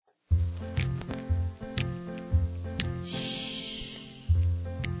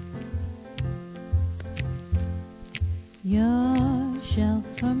Your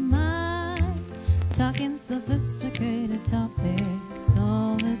shelf or mine, talking sophisticated topics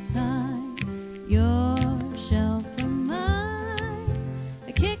all the time. Your shelf or mine,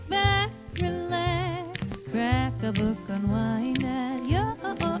 kick back, relax, crack a book, unwind at your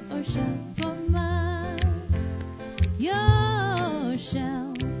shelf or mine. Your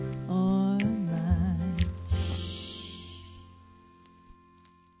shelf or mine.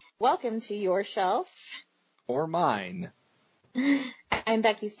 Welcome to Your Shelf or Mine. I'm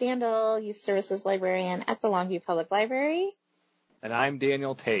Becky Standel, Youth Services Librarian at the Longview Public Library. And I'm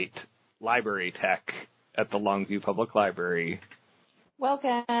Daniel Tate, Library Tech at the Longview Public Library.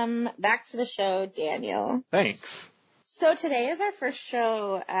 Welcome back to the show, Daniel. Thanks. So today is our first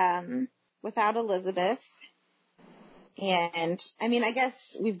show without Elizabeth. And, I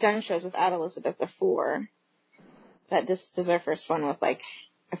guess we've done shows without Elizabeth before, but this is our first one with,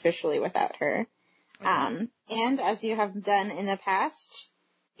 officially without her. And as you have done in the past,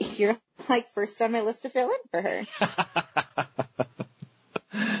 you're, first on my list to fill in for her.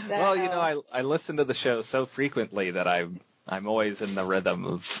 Well, I listen to the show so frequently that I'm always in the rhythm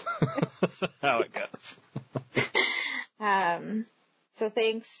of how it goes. So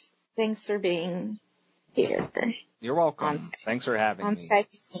thanks for being here. You're welcome. Thanks for having me. On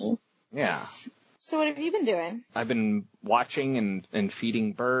Skype with me. Yeah. So what have you been doing? I've been watching and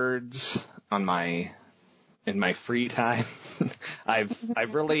feeding birds in my free time.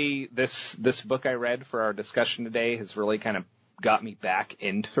 I've really this book I read for our discussion today has really kind of got me back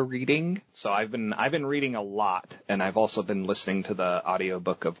into reading. So I've been reading a lot, and I've also been listening to the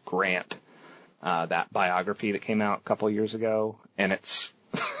audiobook of Grant, that biography that came out a couple years ago, and it's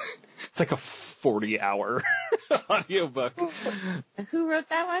like a 40-hour audiobook. Who wrote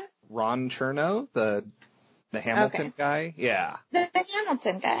that one? Ron Chernow, the Hamilton guy. Yeah. The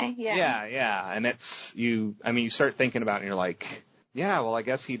Hamilton guy. Yeah. Yeah. And it's, you start thinking about it and you're like, yeah, well, I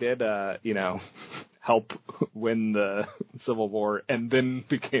guess he did, help win the Civil War and then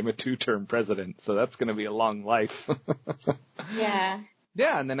became a 2-term president. So that's going to be a long life. Yeah.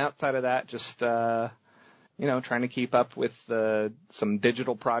 Yeah. And then outside of that, just, trying to keep up with, some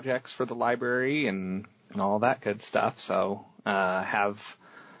digital projects for the library and all that good stuff. So,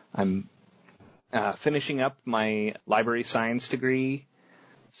 I'm finishing up my library science degree,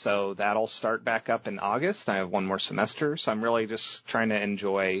 so that'll start back up in August. I have one more semester, so I'm really just trying to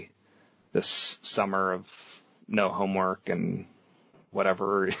enjoy this summer of no homework and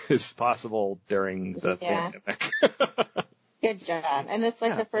whatever is possible during the pandemic. Good job. And it's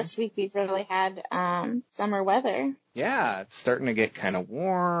the first week we've really had summer weather. Yeah, it's starting to get kind of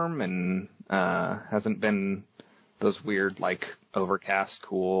warm and hasn't been those weird, overcast,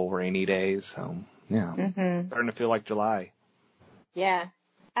 cool, rainy days. So, yeah. Mm-hmm. Starting to feel like July. Yeah.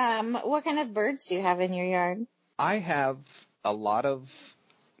 What kind of birds do you have in your yard? I have a lot of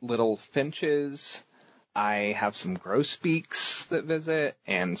little finches. I have some grosbeaks that visit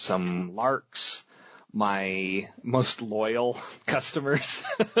and some larks. My most loyal customers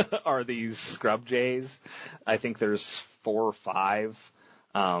are these scrub jays. I think there's 4 or 5.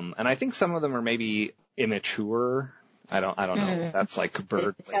 And I think some of them are maybe immature. I don't know. That's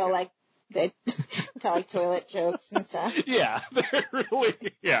bird. They tell toilet jokes and stuff. Yeah, they're really,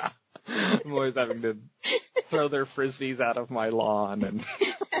 yeah. I'm always having to throw their frisbees out of my lawn and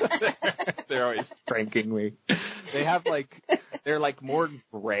they're always pranking me. They have they're more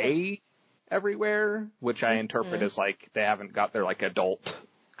gray everywhere, which I interpret as they haven't got their adult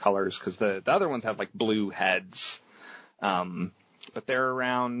colors because the other ones have blue heads. But they're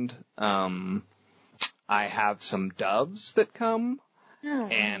around. I have some doves that come,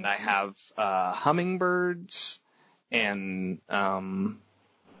 and I have hummingbirds, and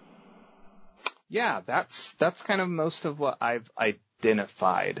that's kind of most of what I've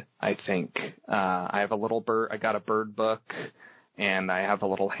identified. I think I have a little bird. I got a bird book, and I have a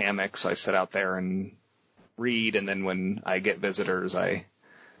little hammock, so I sit out there and read. And then when I get visitors, I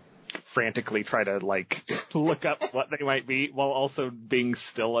frantically try to look up what they might be while also being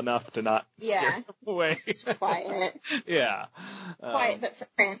still enough to not scare them away. Just quiet. Yeah. Quiet but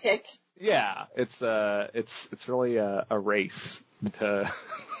frantic. Yeah. It's really a race to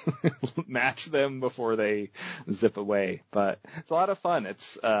match them before they zip away. But it's a lot of fun.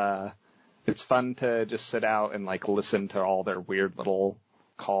 It's fun to just sit out and listen to all their weird little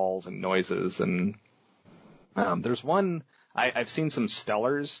calls and noises. And there's one. I've seen some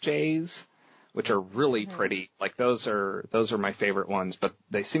Stellar's jays, which are really pretty. Those are my favorite ones, but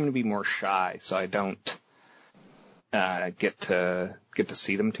they seem to be more shy, so I don't get to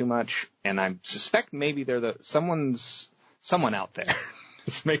see them too much. And I suspect maybe they're someone out there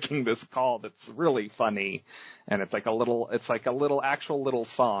is making this call that's really funny, and it's like a little actual little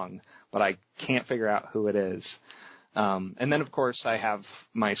song, but I can't figure out who it is. And then of course I have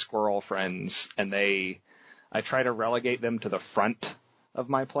my squirrel friends, and I try to relegate them to the front of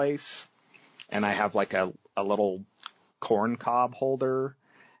my place, and I have like a little corn cob holder,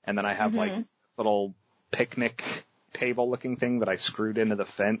 and then I have like a little picnic table looking thing that I screwed into the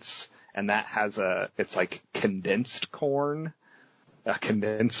fence, and that has it's like condensed corn, a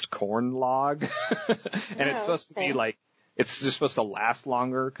condensed corn log. And it's supposed to be like, it's just supposed to last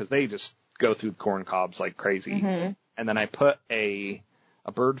longer because they just go through the corn cobs like crazy. And then I put a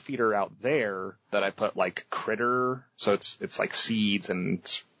bird feeder out there that I put like critter, so it's like seeds and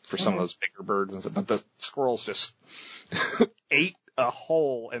it's for some of those bigger birds and stuff, but the squirrels just ate a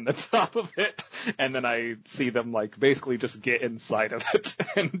hole in the top of it, and then I see them like basically just get inside of it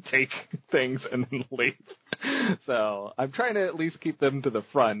and take things and then leave. So I'm trying to at least keep them to the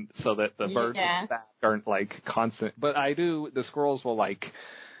front so that the birds in the back aren't like constant. But the squirrels will like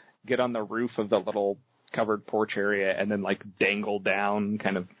get on the roof of the little covered porch area and then like dangle down,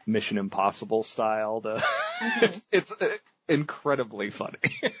 kind of Mission Impossible style. It's incredibly funny.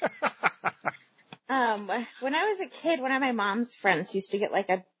 When I was a kid, one of my mom's friends used to get like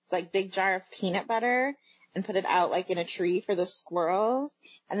a big jar of peanut butter and put it out like in a tree for the squirrels.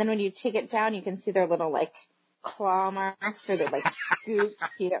 And then when you take it down, you can see their little like claw marks where they like scooped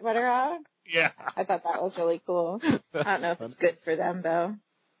peanut butter out. Yeah. I thought that was really cool. I don't know if it's good for them though.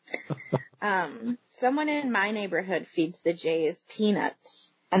 Someone in my neighborhood feeds the jays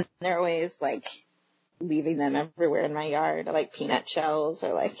peanuts, and they're always like leaving them everywhere in my yard, like peanut shells,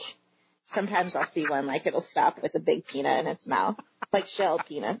 or like sometimes I'll see one like it'll stop with a big peanut in its mouth, like shelled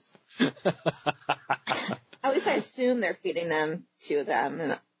peanuts. At least I assume they're feeding them to them,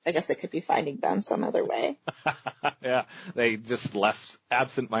 and I guess they could be finding them some other way. Yeah, they just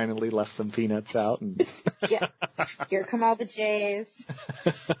absentmindedly left some peanuts out. And yeah, here come all the jays.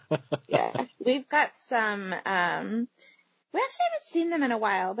 Yeah, we've got some, we actually haven't seen them in a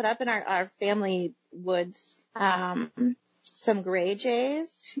while, but up in our family woods, some gray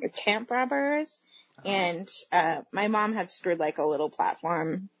jays, or camp robbers, and my mom had screwed like a little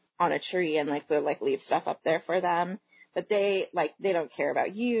platform on a tree and like would like leave stuff up there for them. But they don't care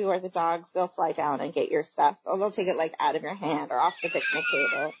about you or the dogs. They'll fly down and get your stuff. Or they'll take it like out of your hand or off the picnic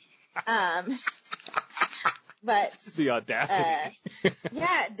table. But the audacity.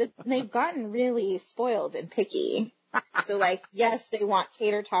 Yeah, they've gotten really spoiled and picky. So like, yes, they want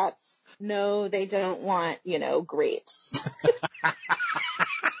tater tots. No, they don't want, grapes.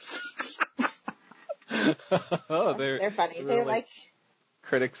 Oh, they're funny. They're They like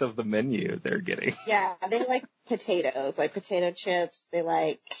critics of the menu they're getting. Yeah, they like potatoes, like potato chips.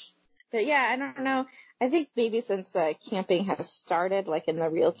 But yeah, I don't know. I think maybe since the camping has started, like in the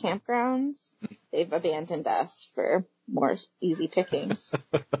real campgrounds, they've abandoned us for more easy pickings.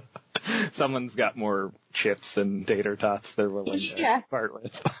 Someone's got more chips and tater tots they're willing to part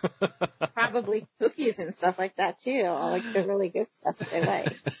with. Probably cookies and stuff like that too. All like the really good stuff that they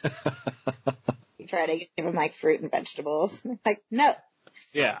like. You try to give them like fruit and vegetables. They're like, no.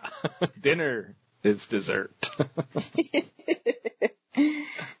 Yeah. Dinner is dessert.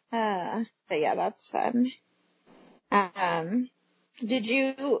 But yeah, that's fun. Did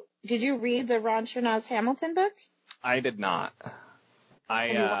you read the Ron Chernow's Hamilton book? I did not.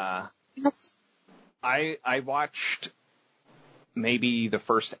 I watched maybe the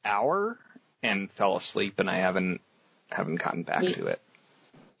first hour and fell asleep, and I haven't gotten back to it.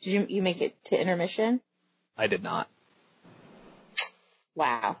 Did you make it to intermission? I did not.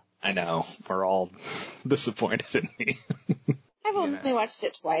 Wow. I know. We're all disappointed in me. I've only watched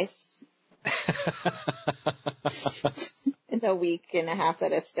it twice. In the week and a half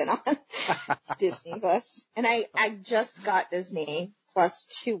that it's been on Disney Plus. And I just got Disney Plus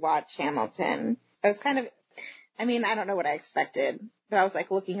to watch Hamilton. I don't know what I expected, but I was like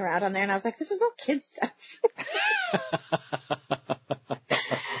looking around on there and I was like, this is all kid stuff.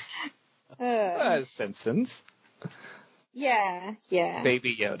 Simpsons. Yeah.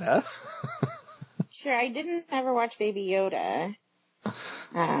 Baby Yoda. Sure, I didn't ever watch Baby Yoda.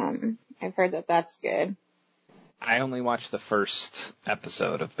 I've heard that that's good. I only watched the first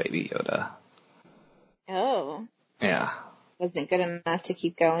episode of Baby Yoda. Oh. Yeah. Wasn't good enough to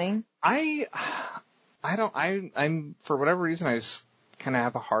keep going? I'm for whatever reason, I just kind of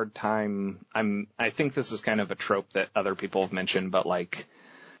have a hard time. I think this is kind of a trope that other people have mentioned, but like,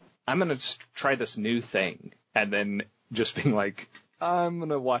 I'm going to try this new thing and then just being like, I'm going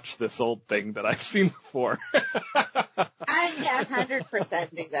to watch this old thing that I've seen before. I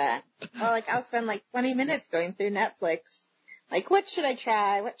 100% do that. Or like I'll spend like 20 minutes going through Netflix. Like, what should I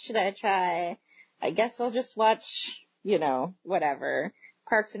try? What should I try? I guess I'll just watch, whatever.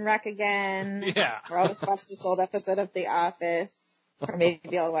 Parks and Rec again. Yeah. Or I'll just watch this old episode of The Office. Or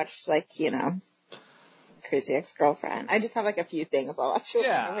maybe I'll watch, Crazy Ex-Girlfriend. I just have, a few things I'll watch over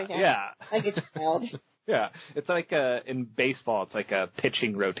and over again. Yeah. Like a child. Yeah. It's like in baseball, it's like a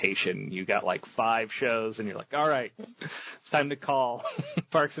pitching rotation. You got 5 shows and you're like, all right, it's time to call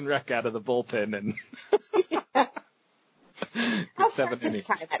Parks and Rec out of the bullpen and I'll 7 start this innings.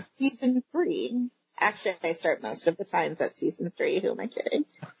 time at season 3. Actually, I start most of the times at season 3. Who am I kidding?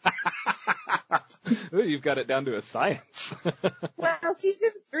 Ooh, you've got it down to a science. Well, season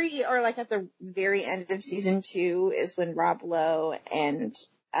 3, or at the very end of season 2, is when Rob Lowe and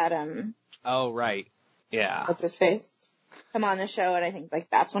Adam, Oh, right. Yeah. what's his face, come on the show, and I think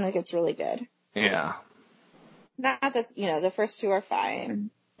that's when it gets really good. Yeah. Not that the first 2 are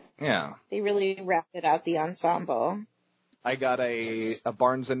fine. Yeah. They really rounded out the ensemble. I got a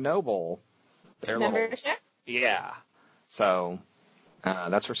Barnes and Noble. Their little, Membership? yeah. So,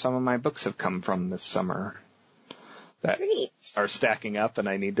 that's where some of my books have come from this summer that Great. are stacking up and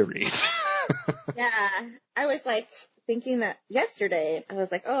I need to read. Yeah. I was thinking that yesterday. I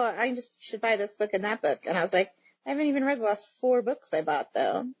was oh, I just should buy this book and that book. And I was I haven't even read the last 4 books I bought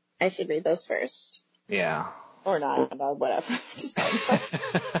though. I should read those first. Yeah. Or not, whatever. Just buy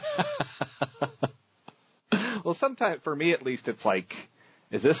them. Well, sometimes, for me at least, it's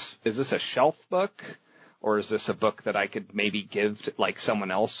is this a shelf book? Or is this a book that I could maybe give to,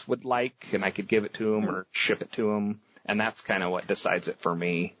 someone else would like, and I could give it to them or ship it to them? And that's kind of what decides it for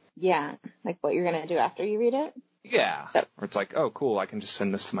me. Yeah. What you're going to do after you read it? Yeah. So, Or it's oh, cool, I can just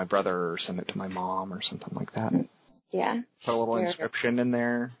send this to my brother or send it to my mom or something like that. yeah. Put a little inscription in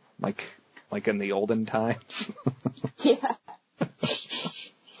there, like in the olden times. Yeah.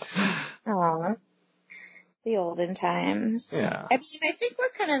 Aw. The olden times. Yeah. I mean, I think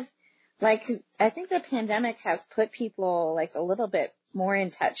what kind of, I think the pandemic has put people, a little bit more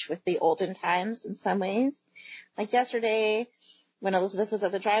in touch with the olden times in some ways. Yesterday, when Elizabeth was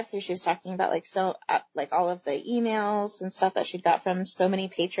at the drive-thru, she was talking about, all of the emails and stuff that she'd got from so many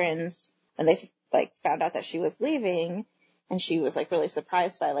patrons when they, found out that she was leaving. And she was, really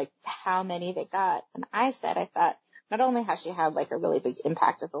surprised by, how many they got. And I thought, not only has she had, a really big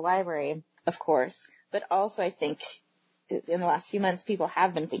impact at the library, of course, but also I think in the last few months, people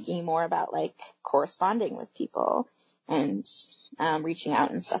have been thinking more about, corresponding with people and reaching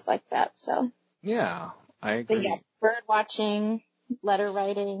out and stuff like that. So, Yeah, I agree. but yeah, bird watching, letter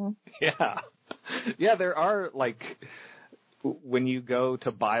writing. Yeah. Yeah, there are, when you go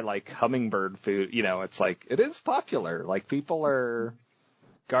to buy, hummingbird food, it's it is popular. People are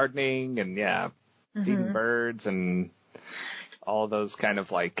gardening and, feeding birds and all of those kind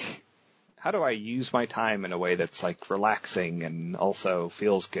of, how do I use my time in a way that's, relaxing and also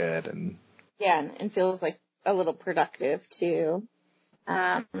feels good and... Yeah, and feels, a little productive, too.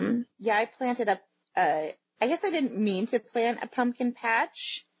 Yeah, I planted I guess I didn't mean to plant a pumpkin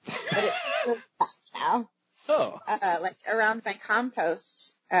patch, but it's back now. Oh. Around my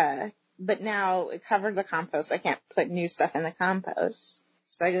compost. But now it covered the compost. I can't put new stuff in the compost.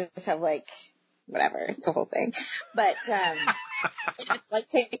 So I just have whatever. It's a whole thing. But, it's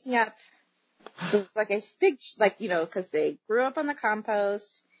taking up a big, cause they grew up on the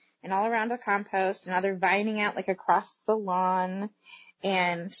compost and all around the compost and now they're vining out across the lawn.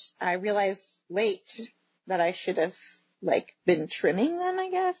 And I realized late that I should have been trimming them, I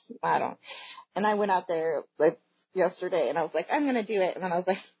guess. I don't. And I went out there yesterday and I was I'm going to do it. And then I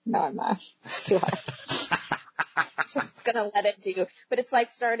was no, I'm not. It's too hard. Just going to let it do. But it's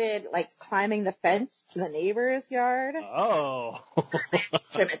started climbing the fence to the neighbor's yard. Oh.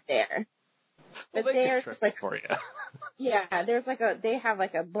 Trim it there. Well, But they're just for you. yeah, there's they have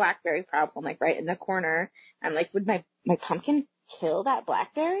a blackberry problem right in the corner. I'm would my pumpkin kill that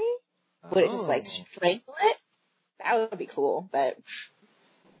blackberry? Would it just strangle it? That would be cool, but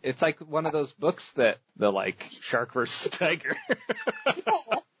It's one of those books that the Shark vs. Tiger.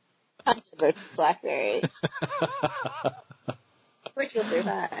 pumpkin versus blackberry. Which will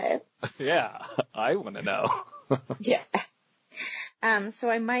survive. Yeah, I want to know. Yeah. So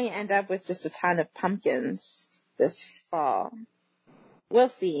I might end up with just a ton of pumpkins this fall. We'll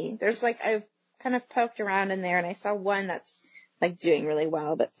see. There's I've kind of poked around in there and I saw one that's doing really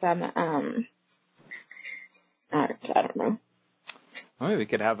well, but some, I don't know. Well, maybe we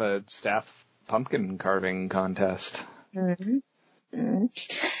could have a staff pumpkin carving contest. Mm-hmm. Mm-hmm.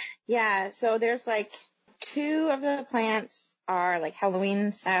 Yeah. So there's 2 of the plants are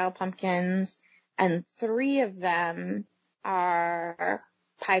Halloween style pumpkins and 3 of them are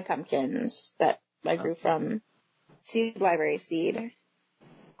pie pumpkins that I grew from Seed Library Seed.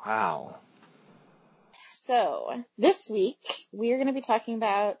 Wow. So, this week, we are going to be talking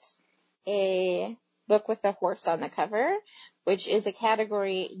about a book with a horse on the cover, which is a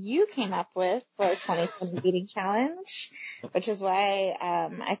category you came up with for our 2020 reading challenge, which is why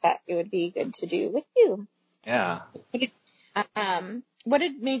I thought it would be good to do with you. Yeah. What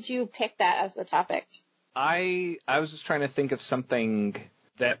had made you pick that as the topic? I was just trying to think of something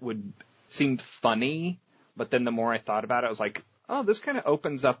that would seem funny, but then the more I thought about it, I was like, oh, this kind of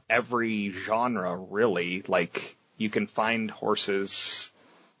opens up every genre, really. Like, you can find horses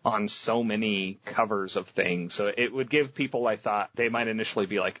on so many covers of things. So it would give people, I thought, they might initially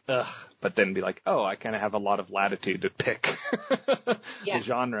be like, ugh, but then be like, oh, I kind of have a lot of latitude to pick the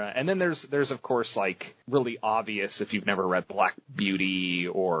genre. And then there's of course, like, really obvious if you've never read Black Beauty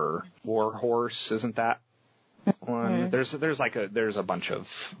or War Horse, isn't that one? Mm-hmm. There's a bunch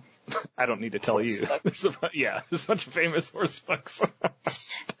of, I don't need to tell you. There's a bunch of famous horse books.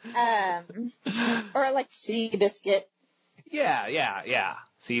 Or like Seabiscuit. Yeah.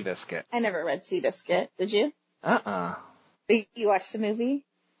 Seabiscuit. I never read Seabiscuit. Did you? You watched the movie?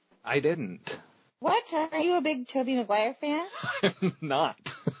 I didn't. What? Are you a big Tobey Maguire fan? I'm not.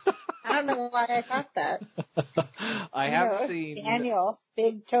 I don't know why I thought that. I have seen Daniel,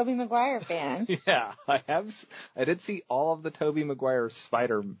 big Tobey Maguire fan. Yeah, I did see all of the Tobey Maguire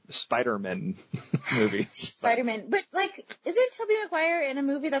Spider-Man movies. Spider-Man, but like, isn't Tobey Maguire in a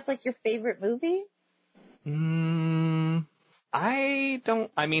movie that's like your favorite movie? I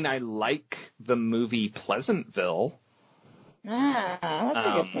like the movie Pleasantville. That's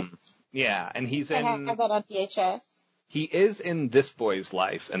a good one. Yeah, and he's in. I have that on VHS. He is in This Boy's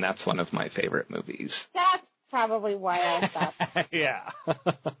Life, and that's one of my favorite movies. That's probably why I thought. Yeah.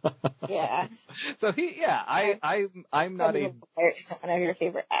 Yeah. So I'm not a. Maguire isn't one of your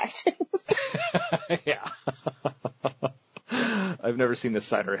favorite actors. Yeah. I've never seen the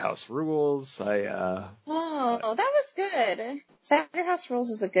Cider House Rules. Oh, that was good. Cider House Rules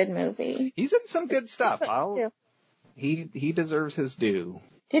is a good movie. He's in some good stuff. He deserves his due.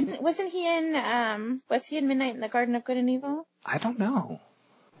 Was he in Midnight in the Garden of Good and Evil? I don't know.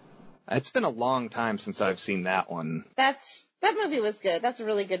 It's been a long time since I've seen that one. That movie was good. That's a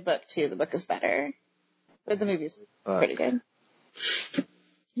really good book too. The book is better, but the movie's pretty good.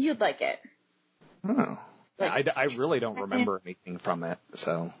 You'd like it. Oh. I really don't remember anything from it,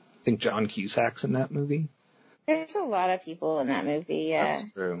 so I think John Cusack's in that movie. There's a lot of people in that movie, yeah.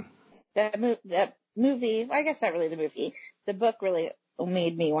 That's true. That movie, well, I guess not really the movie. The book really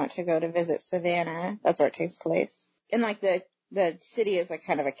made me want to go to visit Savannah. That's where it takes place. And like the city is like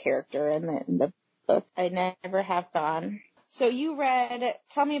kind of a character in the book. I never have gone. So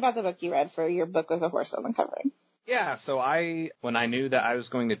tell me about the book you read for your book with a horse on the cover. Yeah, so when I knew that I was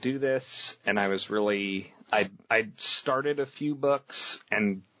going to do this, and I was really, I'd started a few books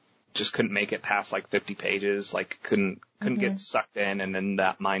and just couldn't make it past like 50 pages, like couldn't get sucked in and in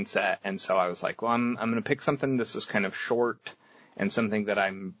that mindset. And so I was like, well, I'm going to pick something this is kind of short and something that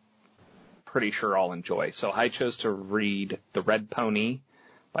I'm pretty sure I'll enjoy. So I chose to read The Red Pony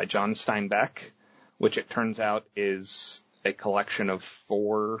by John Steinbeck, which it turns out is a collection of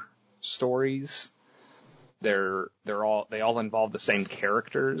 4 stories. They all involve the same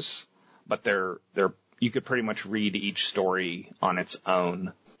characters, but you could pretty much read each story on its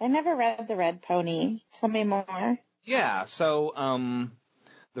own. I never read The Red Pony. Tell me more. Yeah, so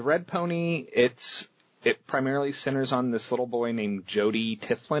The Red Pony, it primarily centers on this little boy named Jody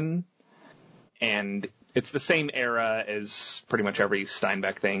Tiflin, and it's the same era as pretty much every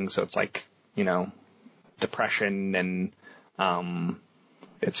Steinbeck thing, so it's like, depression and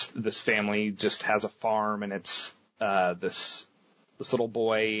it's this family just has a farm, and it's this little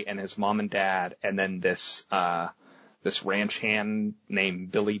boy and his mom and dad, and then this ranch hand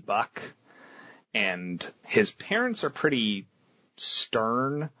named Billy Buck, and his parents are pretty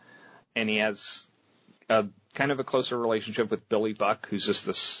stern, and he has a kind of a closer relationship with Billy Buck, who's just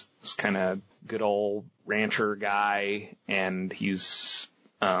this kind of good old rancher guy, and he's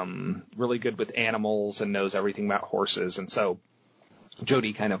really good with animals and knows everything about horses, and so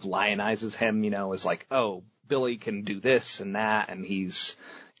Jody kind of lionizes him, as like, oh, Billy can do this and that, and he's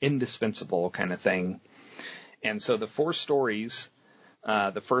indispensable kind of thing. And so the 4 stories,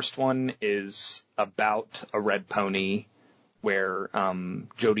 the first one is about a red pony where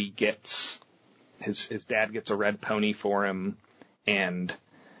Jody gets, his dad gets a red pony for him, and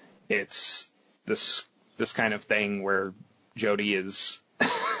it's this kind of thing where Jody is,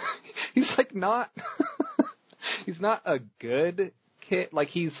 he's like not, he's not a good kid, like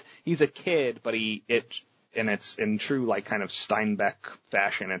he's a kid, but and it's in true, like, kind of Steinbeck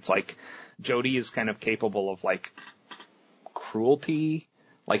fashion. It's like Jody is kind of capable of, like, cruelty,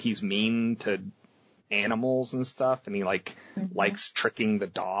 like he's mean to animals and stuff, and he, like, likes tricking the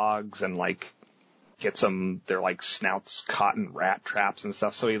dogs and, like, gets them, their, like, snouts caught in rat traps and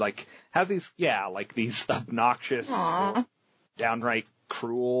stuff. So he, like, has these, like, these obnoxious, downright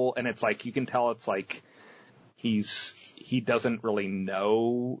cruel, and it's like, you can tell it's like he doesn't really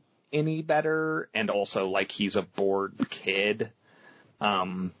know any better, and also, like, he's a bored kid.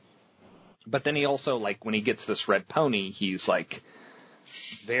 But then he also, like, when he gets this red pony, he's, like,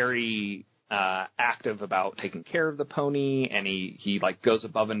 very active about taking care of the pony, and he like goes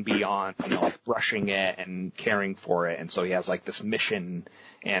above and beyond, you know, like brushing it and caring for it. And so he has, like, this mission,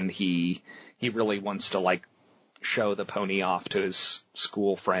 and he really wants to, like, show the pony off to his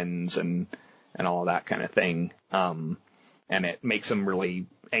school friends and all that kind of thing. And it makes him really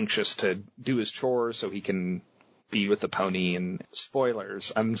anxious to do his chores so he can be with the pony. And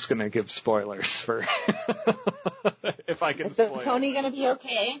spoilers, I'm just gonna give spoilers for if I can. Is the pony gonna be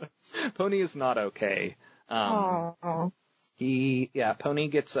okay? Pony is not okay. Pony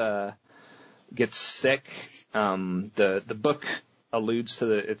gets sick. The book alludes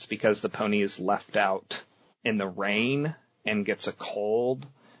to it's because the pony is left out in the rain and gets a cold,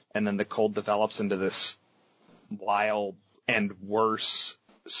 and then the cold develops into this wild and worse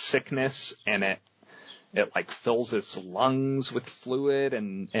sickness, and it like fills its lungs with fluid,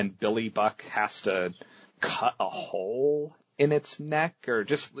 and Billy Buck has to cut a hole in its neck, or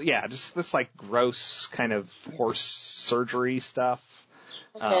just this, like, gross kind of horse surgery stuff.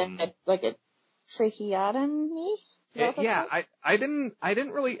 Like a tracheotomy? I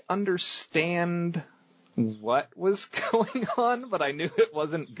didn't really understand what was going on, but I knew it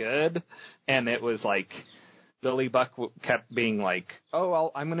wasn't good, and it was like Billy Buck kept being like,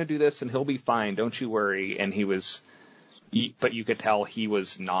 "Oh, I'm going to do this, and he'll be fine. Don't you worry." And but you could tell he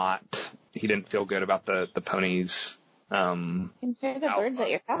didn't feel good about the ponies. You can hear the birds at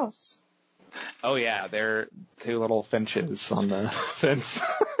your house. Oh yeah, they're two little finches on the fence,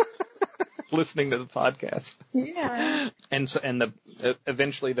 listening to the podcast. Yeah. And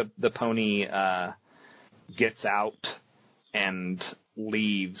eventually the pony gets out and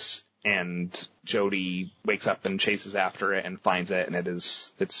leaves, and Jody wakes up and chases after it and finds it, and it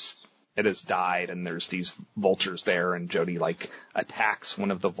has died, and there's these vultures there, and Jody, like, attacks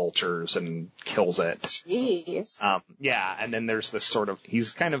one of the vultures and kills it. Jeez. And then there's this sort of,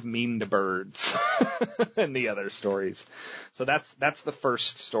 he's kind of mean to birds in the other stories. So that's the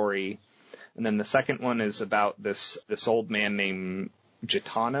first story. And then the second one is about this old man named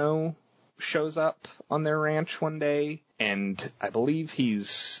Gitano shows up on their ranch one day, and I believe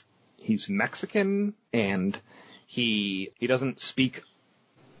he's Mexican, and he doesn't speak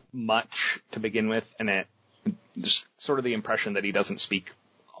much to begin with, and it just sort of the impression that he doesn't speak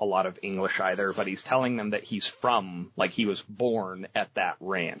a lot of English either, but he's telling them that he's from, like, he was born at that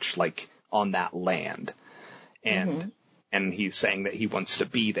ranch, like, on that land, and he's saying that he wants to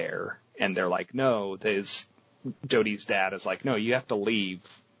be there, and they're like, no, Jody's dad is like, no, you have to leave,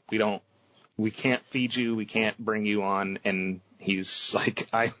 we can't feed you, we can't bring you on, and he's like,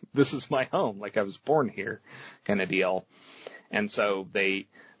 this is my home, like, I was born here, kind of deal. And so they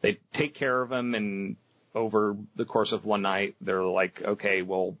take care of him, and over the course of one night, they're like, okay,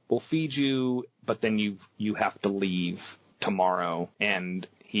 well, we'll feed you, but then you have to leave tomorrow. And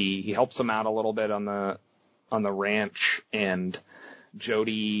he helps them out a little bit on the ranch, and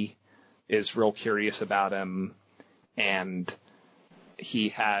Jody is real curious about him, and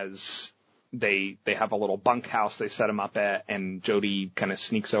they have a little bunkhouse they set him up at, and Jody kind of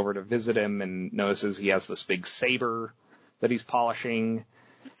sneaks over to visit him and notices he has this big saber that he's polishing,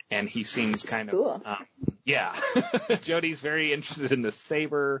 and he seems kind of cool. Jody's very interested in the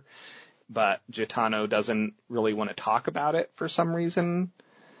saber, but Gitano doesn't really want to talk about it for some reason.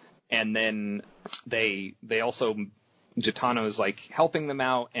 And then they also, Gitano's, like, helping them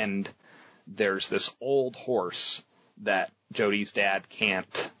out, and there's this old horse that Jody's dad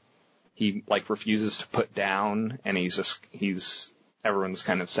he, like, refuses to put down, and everyone's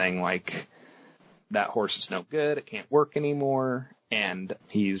kind of saying, like, that horse is no good, it can't work anymore, and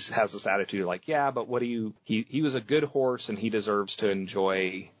has this attitude like, yeah, but he was a good horse, and he deserves to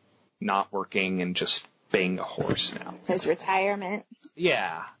enjoy not working and just being a horse now. His retirement.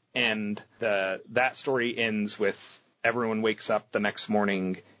 Yeah, and that story ends with everyone wakes up the next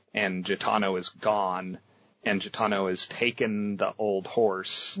morning, and Gitano is gone, and Gitano has taken the old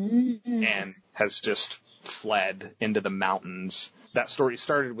horse and has just fled into the mountains. That story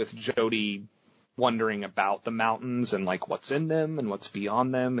started with Jody wondering about the mountains and, like, what's in them and what's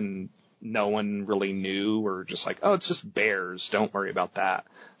beyond them, and no one really knew, or just like, oh, it's just bears. Don't worry about that.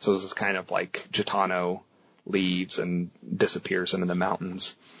 So this is kind of like Gitano leaves and disappears into the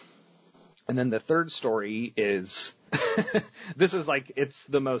mountains. And then the third story is, this is like, it's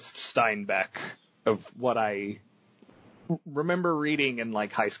the most Steinbeck of what I remember reading in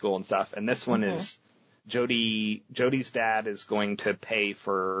like high school and stuff. And this one is Jody's dad is going to pay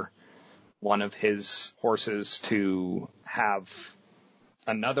for one of his horses to have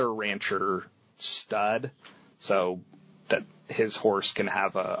another rancher stud so that his horse can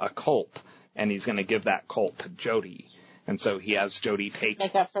have a colt, and he's going to give that colt to Jody. And so he has Jody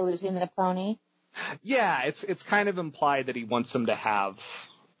make up for losing the pony. Yeah, it's kind of implied that he wants them to have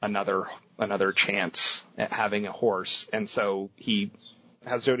another chance at having a horse. And so he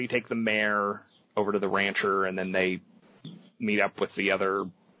has Jody take the mare over to the rancher, and then they meet up with the other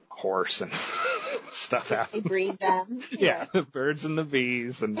horse and stuff happens. They breed them. Yeah, the birds and the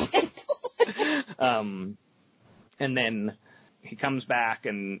bees. And and then he comes back,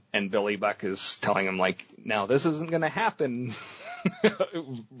 and Billy Buck is telling him, like, no, this isn't going to happen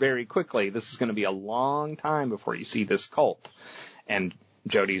very quickly. This is going to be a long time before you see this colt. And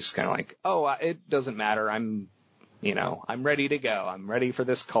Jody's kind of like, oh, it doesn't matter. I'm ready to go. I'm ready for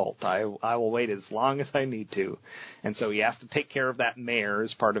this colt. I will wait as long as I need to. And so he has to take care of that mare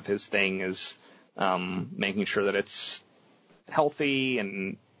as part of his thing, is making sure that it's healthy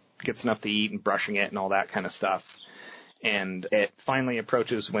and gets enough to eat and brushing it and all that kind of stuff. And it finally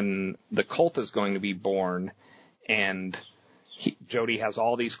approaches when the colt is going to be born, and Jody has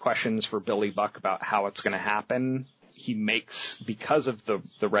all these questions for Billy Buck about how it's going to happen. He makes, because of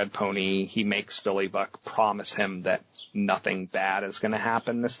the red pony, he makes Billy Buck promise him that nothing bad is going to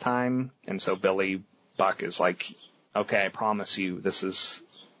happen this time. And so Billy Buck is like, okay, I promise you,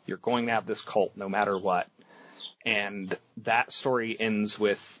 you're going to have this colt no matter what. And that story ends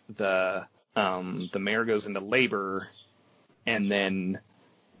with the mare goes into labor, and then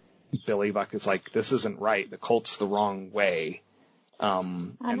Billy Buck is like, this isn't right. The colt's the wrong way.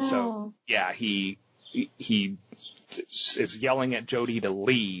 So, yeah, he is yelling at Jody to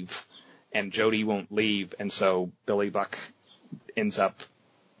leave, and Jody won't leave. And so Billy Buck ends up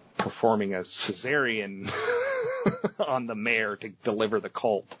performing a cesarean on the mare to deliver the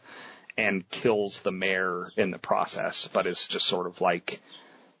colt, and kills the mare in the process, but it's just sort of like,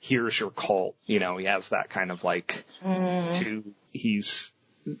 here's your colt. He has that kind of like, he's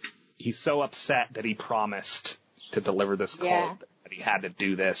so upset that he promised to deliver this colt that he had to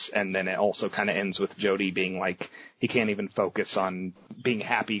do this. And then it also kind of ends with Jody being like, he can't even focus on being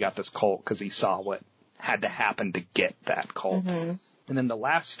happy he got this colt because he saw what had to happen to get that colt. And then the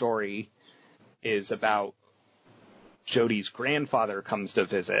last story is about Jody's grandfather comes to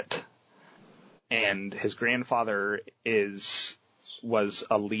visit, and his grandfather was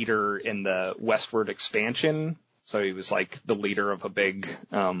a leader in the westward expansion. So he was like the leader of a big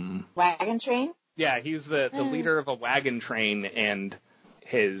wagon train? Yeah, he's the leader of a wagon train, and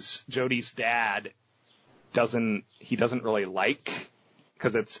Jody's dad doesn't really like,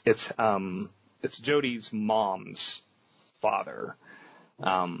 because it's Jody's mom's father.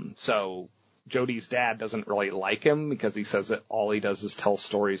 So Jody's dad doesn't really like him because he says that all he does is tell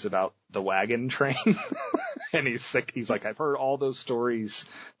stories about the wagon train. And he's sick. He's like, I've heard all those stories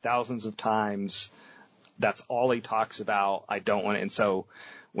thousands of times. That's all he talks about. I don't want it. And so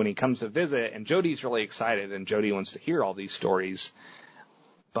when he comes to visit, and Jody's really excited, and Jody wants to hear all these stories,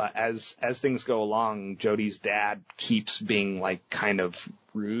 but as things go along, Jody's dad keeps being like kind of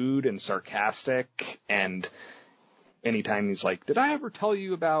rude and sarcastic, and anytime he's like, did I ever tell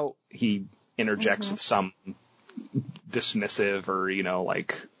you about, he interjects with some dismissive or,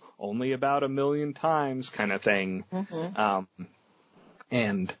 like, only about 1 million times kind of thing.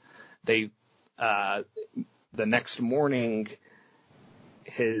 And they, the next morning,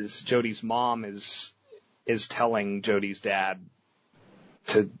 Jody's mom is telling Jody's dad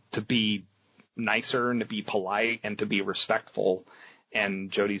to be nicer and to be polite and to be respectful.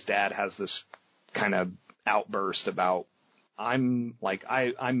 And Jody's dad has this kind of outburst about,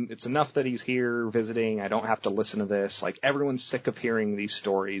 it's enough that he's here visiting. I don't have to listen to this. Like, everyone's sick of hearing these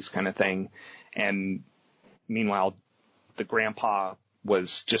stories kind of thing. And meanwhile, the grandpa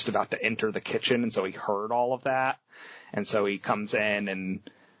was just about to enter the kitchen, and so he heard all of that. And so he comes in, and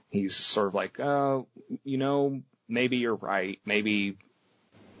he's sort of like, oh, maybe you're right. Maybe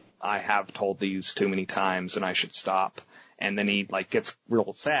I have told these too many times and I should stop. And then he gets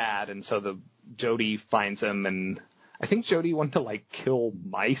real sad. And so Jody finds him, and I think Jody wanted to kill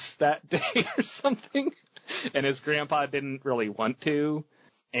mice that day or something. And his grandpa didn't really want to.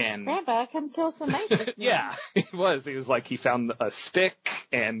 And Grandpa, come kill some mice with me. Yeah, he was. He was like, he found a stick,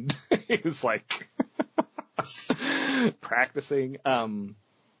 and he was like practicing.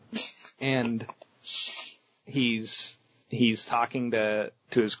 And he's talking to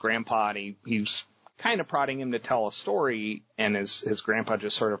his grandpa, and he's kind of prodding him to tell a story, and his grandpa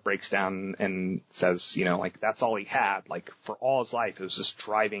just sort of breaks down and says, you know, like, that's all he had. Like, for all his life, it was just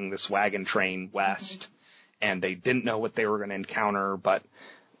driving this wagon train west, and they didn't know what they were going to encounter, but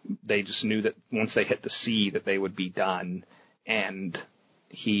they just knew that once they hit the sea that they would be done. And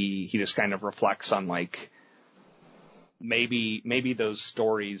he just kind of reflects on, like, maybe those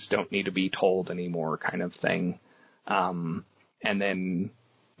stories don't need to be told anymore, kind of thing. And then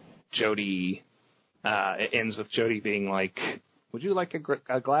Jody, it ends with Jody being like, would you like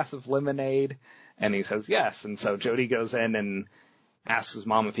a glass of lemonade? And he says yes. And so Jody goes in and asks his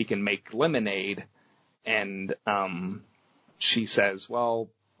mom if he can make lemonade. And she says, well,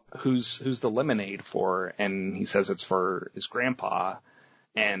 who's the lemonade for? And he says it's for his grandpa.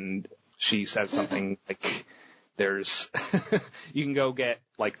 And she says something like, there's, you can go get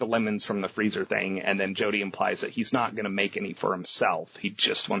like the lemons from the freezer thing. And then Jody implies that he's not going to make any for himself. He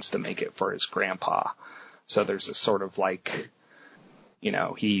just wants to make it for his grandpa. So there's this sort of like, you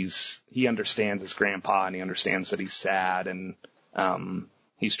know, he understands his grandpa, and he understands that he's sad, and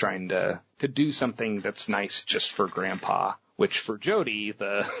he's trying to do something that's nice just for grandpa, which for Jody,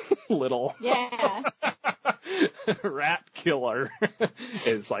 the little rat killer,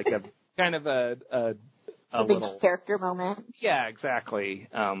 is like a kind of a big little character moment. Yeah, exactly.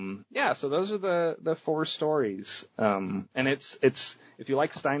 So those are the four stories. And it's if you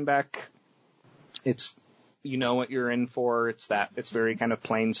like Steinbeck, it's, you know what you're in for. It's very kind of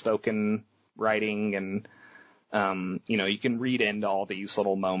plain spoken writing, and you know, you can read into all these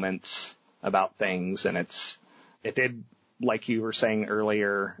little moments about things, and it did, like you were saying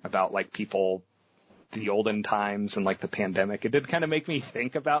earlier about like people, the olden times and like the pandemic, it did kind of make me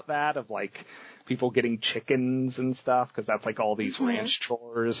think about that, of like people getting chickens and stuff, because that's like all these ranch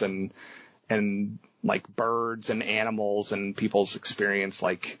chores and like birds and animals, and people's experience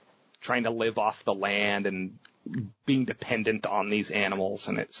like trying to live off the land and being dependent on these animals.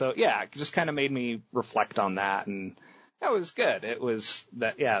 And it just kind of made me reflect on that, and that was good. It was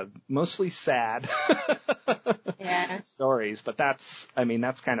mostly sad stories, but that's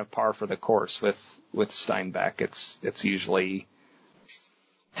kind of par for the course with Steinbeck. It's usually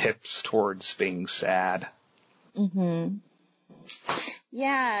tips towards being sad. Mm-hmm.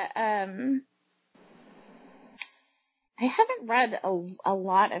 Yeah. I haven't read a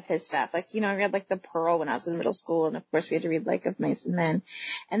lot of his stuff. Like, you know, I read like The Pearl when I was in middle school, and of course we had to read like Of Mice and Men.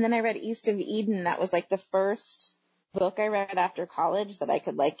 And then I read East of Eden. That was like the first book I read after college that I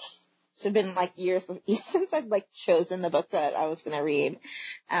could like, it's been like years since I'd like chosen the book that I was going to read.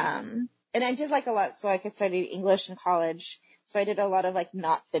 And I did like a lot, so I could study English in college. So I did a lot of like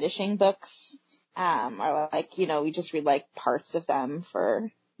not finishing books, or like, you know, we just read like parts of them for,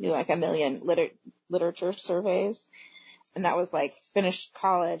 you know, like a million literature surveys. And that was like finished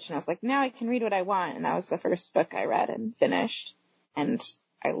college, and I was like, now I can read what I want. And that was the first book I read and finished, and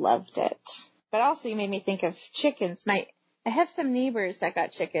I loved it. But also you made me think of chickens. I have some neighbors that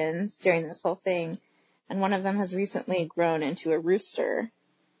got chickens during this whole thing, and one of them has recently grown into a rooster.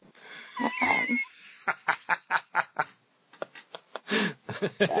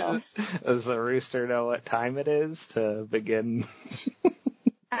 Does the rooster know what time it is to begin?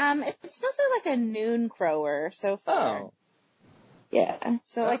 It's mostly like a noon crower so far. Oh. Yeah.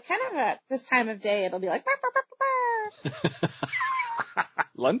 So like kind of at this time of day, it'll be like, burr, burr, burr, burr.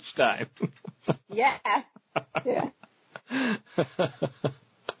 Lunchtime. Yeah. Yeah.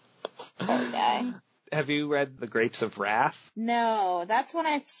 Poor guy. Have you read The Grapes of Wrath? No, that's when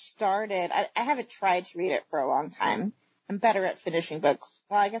I've started. I haven't tried to read it for a long time. I'm better at finishing books.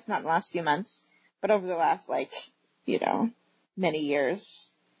 Well, I guess not in the last few months, but over the last, like, you know, many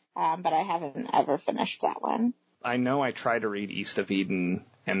years. But I haven't ever finished that one. I know I tried to read East of Eden,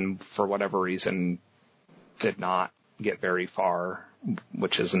 and for whatever reason did not get very far,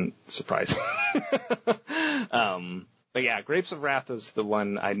 which isn't surprising. But yeah, Grapes of Wrath is the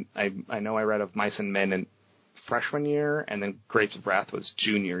one I know I read Of Mice and Men in freshman year, and then Grapes of Wrath was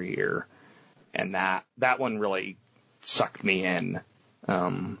junior year, and that one really sucked me in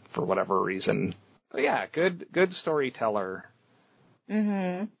for whatever reason. But yeah, good storyteller.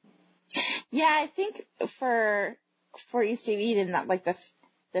 Mhm. Yeah, I think for East of Eden, that like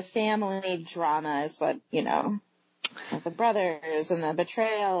the family drama is what, you know, like the brothers and the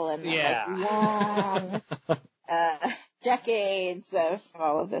betrayal and the like long decades of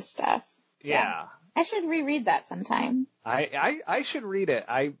all of this stuff. Yeah. I should reread that sometime. I should read it.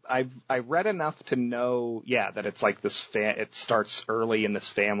 I read enough to know, that it's like this it starts early in this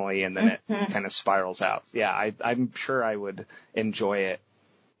family and then it kind of spirals out. Yeah, I'm sure I would enjoy it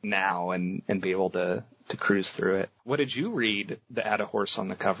now and be able to cruise through it. What did you read that had a horse on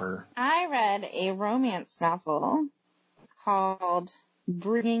the cover? I read a romance novel called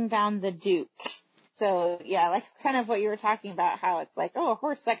Bringing Down the Duke. So, yeah, like kind of what you were talking about, how it's like, oh, a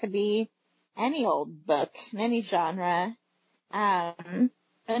horse, that could be any old book, in any genre. And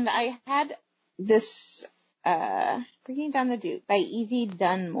I had this, Bringing Down the Duke by Evie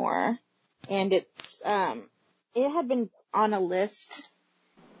Dunmore. And it's, it had been on a list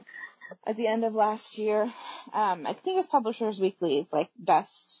at the end of last year. I think it was Publishers Weekly's like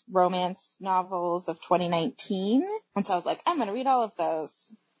best romance novels of 2019. And so I was like, I'm going to read all of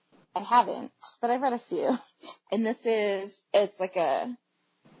those. I haven't, but I've read a few. And it's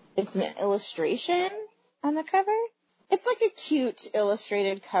an illustration on the cover. It's like a cute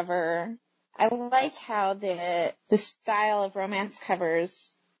illustrated cover. I like how the style of romance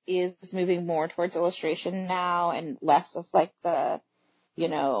covers is moving more towards illustration now and less of like the,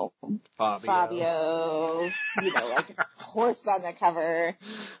 Fabio, like horse on the cover.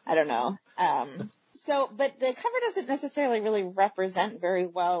 I don't know. But the cover doesn't necessarily really represent very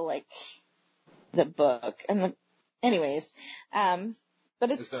well, like, the book. But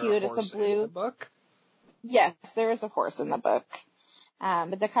it's cute. It's a blue. In the book? Yes, there is a horse in the book.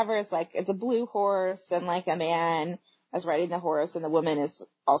 But the cover is like, it's a blue horse and like a man is riding the horse and the woman is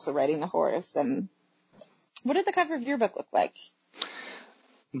also riding the horse. And what did the cover of your book look like?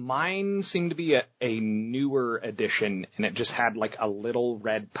 Mine seemed to be a newer edition, and it just had like a little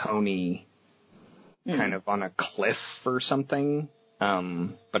red pony kind of on a cliff or something.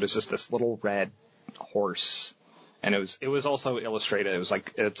 But it's just this little red horse, and it was also illustrated. It was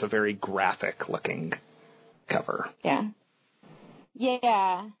like, it's a very graphic looking cover. Yeah.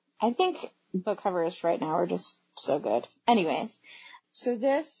 Yeah. I think book covers right now are just so good. Anyways, so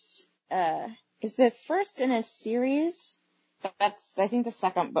this is the first in a series. That's, I think, the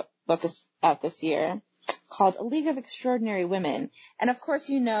second book is out this year, called A League of Extraordinary Women. And of course,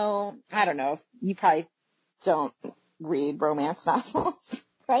 I don't know, you probably don't read romance novels,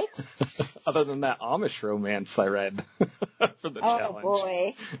 right? Other than that Amish romance I read for the challenge. Oh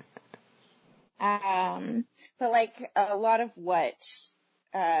boy. But like a lot of what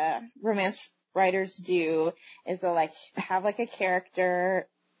romance writers do is they'll like have like a character,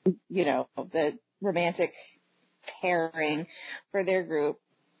 the romantic pairing for their group,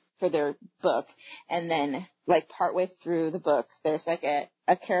 for their book, and then like partway through the book there's like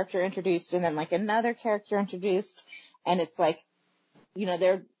a character introduced and then like another character introduced, and it's like,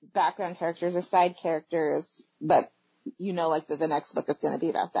 their background characters are side characters, but like the next book is going to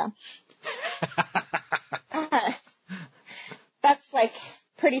be about them. That's like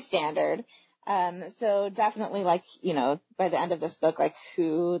pretty standard. So definitely like, by the end of this book, like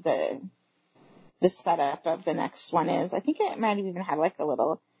who the setup of the next one is. I think it might have even had like a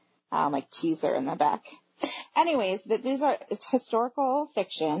little, like teaser in the back. Anyways, but it's historical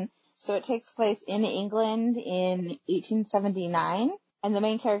fiction. So it takes place in England in 1879. And the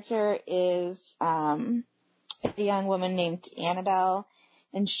main character is, a young woman named Annabelle.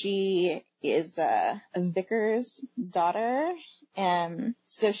 And she is a vicar's daughter.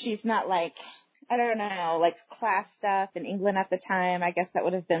 So she's not like, I don't know, like class stuff in England at the time. I guess that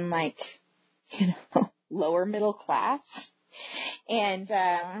would have been like, lower middle class. And,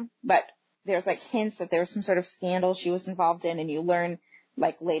 but there's like hints that there was some sort of scandal she was involved in, and you learn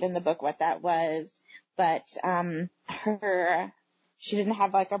like late in the book what that was. But, she didn't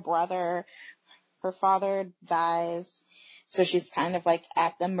have like a brother. Her father dies. So she's kind of like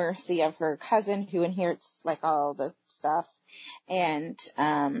at the mercy of her cousin who inherits like all the stuff. And,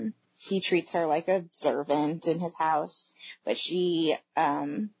 he treats her like a servant in his house, but she,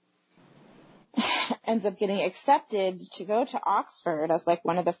 ends up getting accepted to go to Oxford as like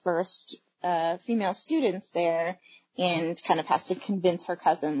one of the first female students there, and kind of has to convince her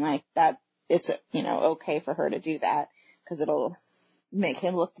cousin like that it's okay for her to do that because it'll make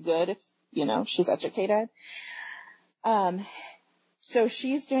him look good if she's educated. So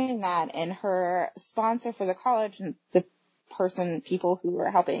she's doing that, and her sponsor for the college and the people who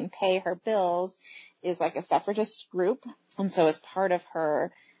are helping pay her bills is like a suffragist group, and so as part of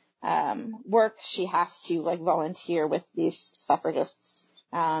her work, she has to like volunteer with these suffragists,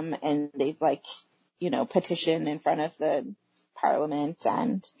 and they've like, petition in front of the parliament,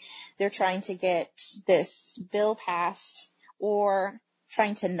 and they're trying to get this bill passed or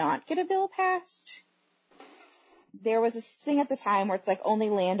trying to not get a bill passed. There was this thing at the time where it's like only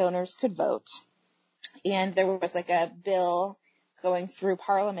landowners could vote, And there was like a bill going through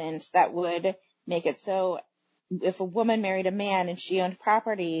Parliament that would make it so if a woman married a man and she owned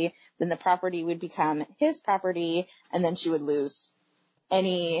property, then the property would become his property, and then she would lose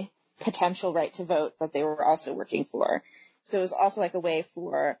any potential right to vote that they were also working for. So it was also like a way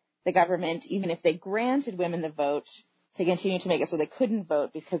for the government, even if they granted women the vote, to continue to make it so they couldn't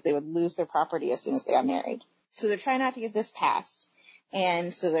vote because they would lose their property as soon as they got married. So they're trying not to get this passed.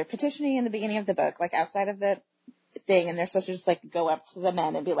 And so they're petitioning in the beginning of the book, like outside of the thing, and they're supposed to just like go up to the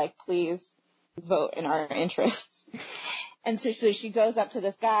men and be like, please vote in our interests. And so she goes up to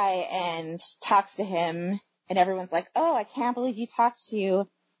this guy and talks to him, and everyone's like, oh, I can't believe you talked to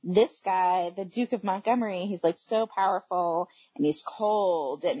this guy, the Duke of Montgomery. He's like so powerful, and he's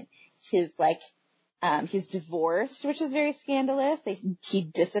cold, and he's like, he's divorced, which is very scandalous. He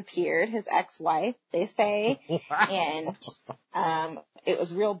disappeared, his ex-wife, they say. Wow. And it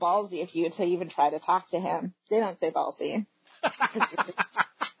was real ballsy of you to even try to talk to him. They don't say ballsy.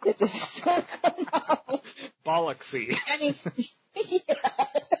 It's a historical novel. Bollocksy.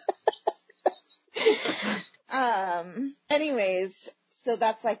 Anyways, so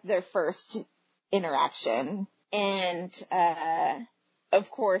that's like their first interaction. And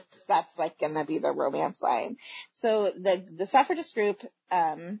of course, that's like gonna be the romance line. So the suffragist group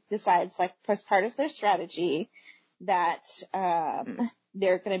decides, like, as part of their strategy, that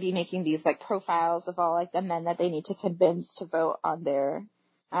they're gonna be making these like profiles of all like the men that they need to convince to vote on their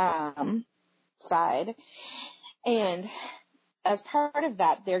side. And as part of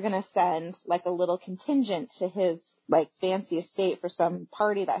that, they're gonna send like a little contingent to his like fancy estate for some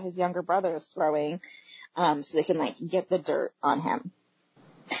party that his younger brother is throwing, so they can like get the dirt on him.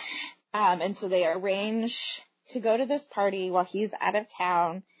 And so they arrange to go to this party while he's out of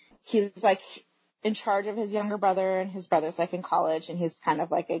town. He's like in charge of his younger brother, and his brother's like in college, and he's kind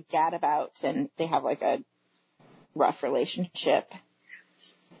of like a gadabout, and they have like a rough relationship.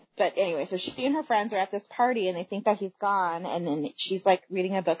 But anyway, so she and her friends are at this party, and they think that he's gone, and then she's like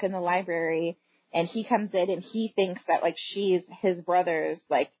reading a book in the library, and he comes in, and he thinks that like she's his brother's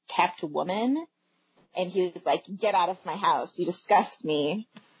like kept woman, and he's like, get out of my house, you disgust me.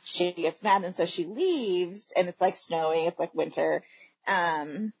 She gets mad, and so she leaves, and it's like snowing, it's like winter,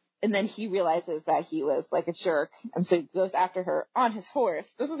 and then he realizes that he was like a jerk, and so he goes after her on his horse.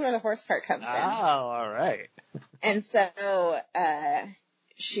 This is where the horse part comes in. Oh, all right. And so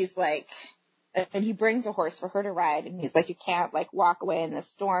she's like, and he brings a horse for her to ride, and he's like, you can't like walk away in this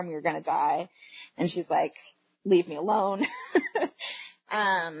storm, you're gonna die. And she's like, leave me alone.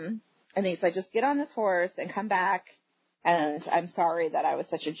 And then he's like, just get on this horse and come back, and I'm sorry that I was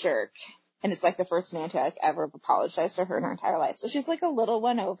such a jerk. And it's like the first man to like ever apologize to her in her entire life. So she's like a little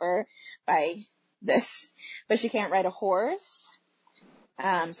won over by this, but she can't ride a horse.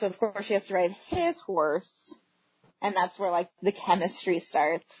 So of course she has to ride his horse, and that's where like the chemistry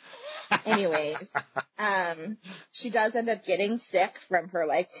starts. Anyways, she does end up getting sick from her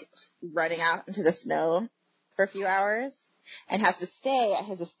like running out into the snow for a few hours, and has to stay at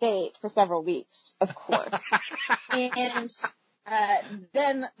his estate for several weeks, of course. And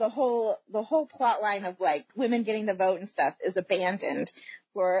then the whole plot line of like women getting the vote and stuff is abandoned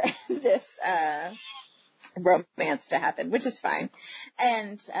for this romance to happen, which is fine.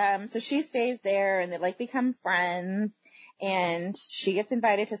 And so she stays there, and they like become friends, and she gets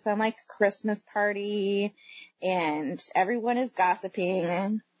invited to some like Christmas party, and everyone is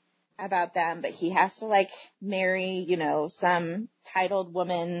gossiping about them, but he has to like marry, you know, some titled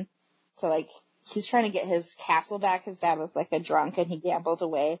woman to like, he's trying to get his castle back. His dad was like a drunk, and he gambled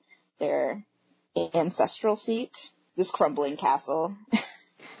away their ancestral seat, this crumbling castle.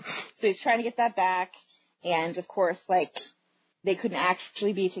 So he's trying to get that back. And of course, like, they couldn't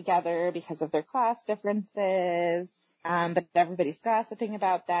actually be together because of their class differences. But everybody's gossiping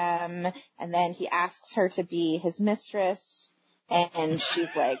about them. And then he asks her to be his mistress, and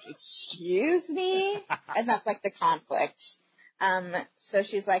she's like, excuse me? And that's like the conflict. So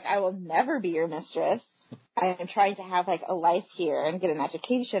she's like, I will never be your mistress. I am trying to have like a life here and get an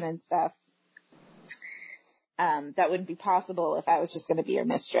education and stuff. That wouldn't be possible if I was just going to be your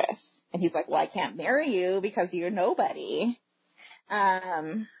mistress. And he's like, well, I can't marry you because you're nobody.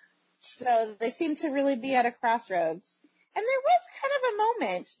 So they seem to really be at a crossroads. And there was kind of a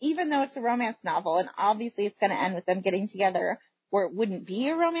moment, even though it's a romance novel, and obviously it's going to end with them getting together, where it wouldn't be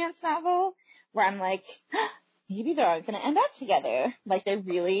a romance novel, where I'm like, maybe they're going to end up together. Like, they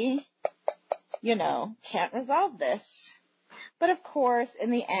really, you know, can't resolve this. But of course,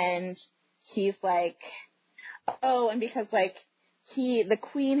 in the end, he's like, oh, and because like the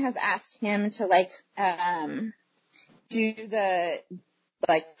queen has asked him to like do the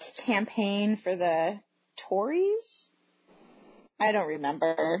like campaign for the Tories. I don't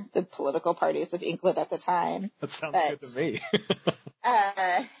remember the political parties of England at the time. That sounds good to me.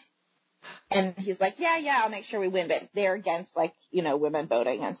 And he's like, yeah, I'll make sure we win, but they're against, like, you know, women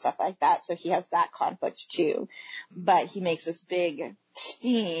voting and stuff like that. So he has that conflict too. But he makes this big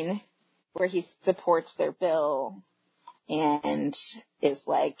scene where he supports their bill and is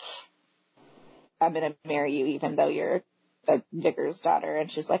like, I'm going to marry you even though you're a vicar's daughter.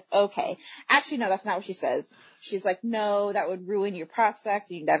 And she's like, okay. Actually, no, that's not what she says. She's like, no, that would ruin your prospects.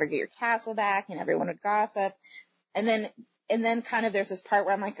 You'd never get your castle back and everyone would gossip. And then kind of there's this part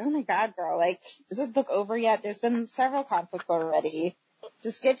where I'm like, oh my God, girl, like, is this book over yet? There's been several conflicts already.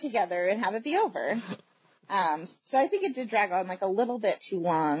 Just get together and have it be over. So I think it did drag on like a little bit too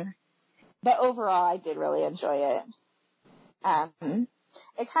long, but overall I did really enjoy it.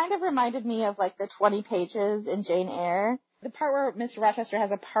 It kind of reminded me of like the 20 pages in Jane Eyre, the part where Mr. Rochester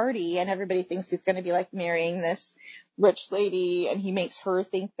has a party and everybody thinks he's going to be like marrying this rich lady, and he makes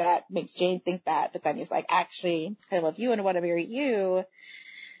Jane think that, but then he's like, actually, I love you and I want to marry you,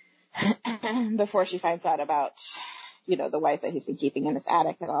 before she finds out about, you know, the wife that he's been keeping in his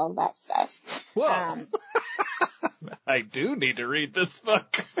attic and all of that stuff. Whoa. I do need to read this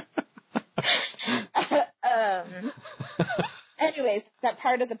book. Anyways, that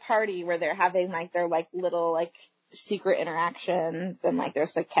part of the party where they're having like their like little like secret interactions and like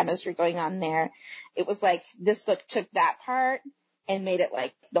there's like chemistry going on there. It was like this book took that part and made it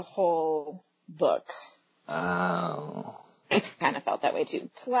like the whole book. Oh. It kind of felt that way too.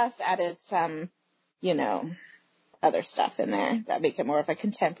 Plus added some, you know, other stuff in there that make it more of a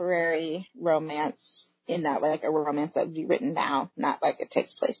contemporary romance, in that like a romance that would be written now, not like it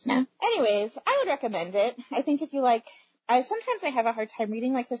takes place now. Anyways, I would recommend it. I think if you like, sometimes I have a hard time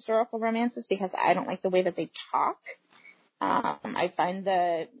reading like historical romances because I don't like the way that they talk. I find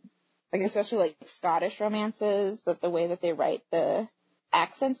that, like, especially like Scottish romances, that the way that they write the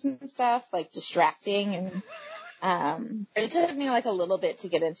accents and stuff, like distracting, and it took me like a little bit to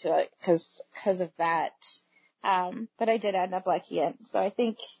get into it because of that. But I did end up liking it. So I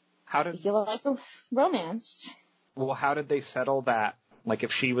think if you like a romance. Well, how did they settle that? Like,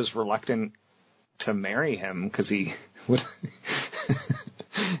 if she was reluctant to marry him because he would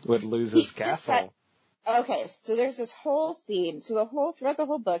would lose his castle. Okay, so there's this whole scene. So throughout the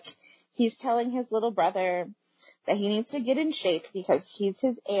whole book, he's telling his little brother that he needs to get in shape because he's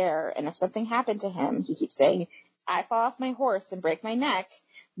his heir, and if something happened to him, he keeps saying, I fall off my horse and break my neck.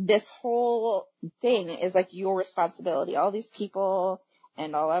 This whole thing is like your responsibility. All these people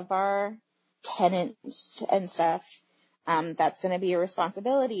and all of our tenants and stuff, that's going to be your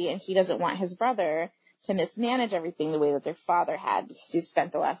responsibility. And he doesn't want his brother to mismanage everything the way that their father had, because he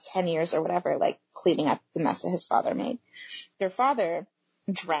spent the last 10 years or whatever, like, cleaning up the mess that his father made. Their father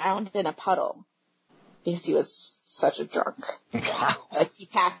drowned in a puddle because he was such a drunk. Wow. Like, he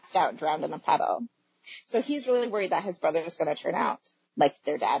passed out and drowned in a puddle. So he's really worried that his brother is going to turn out like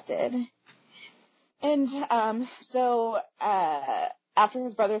their dad did. And after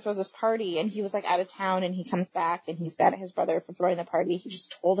his brother throws this party and he was like out of town and he comes back and he's mad at his brother for throwing the party. He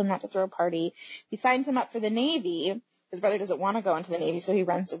just told him not to throw a party. He signs him up for the Navy. His brother doesn't want to go into the Navy, so he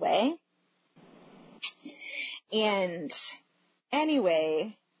runs away. And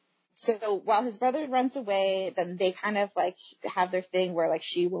anyway, so while his brother runs away, then they kind of like have their thing where like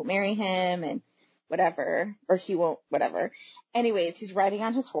she won't marry him and whatever, or he won't, whatever. Anyways, he's riding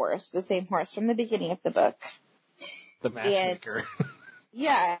on his horse, the same horse from the beginning of the book. The matchmaker.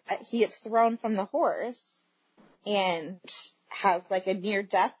 Yeah, he gets thrown from the horse and has like a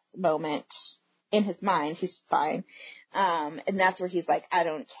near-death moment in his mind. He's fine. And that's where he's like, I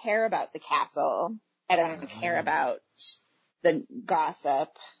don't care about the castle. I don't care about the gossip.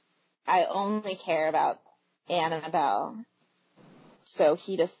 I only care about Annabelle. So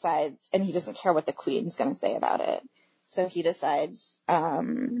he decides, and he doesn't care what the queen's going to say about it. So he decides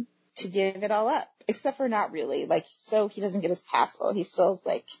to give it all up, except for not really. Like, so he doesn't get his castle. He still is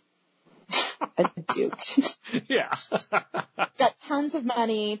like a duke. Yeah. Got tons of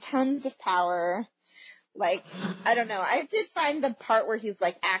money, tons of power. Like, I don't know. I did find the part where he's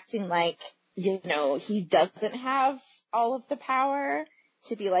like acting like, you know, he doesn't have all of the power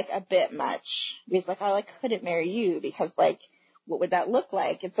to be like a bit much. He's like, I like couldn't marry you because like, what would that look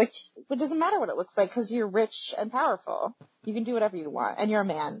like? It's like, it doesn't matter what it looks like because you're rich and powerful. You can do whatever you want, and you're a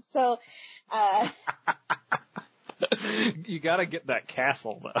man. So, you gotta get that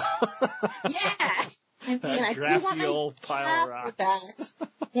castle, though. Yeah. I mean, I do want my old pile of rocks. back.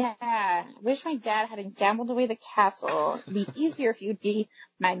 Yeah. I wish my dad hadn't gambled away the castle. It'd be easier if you'd be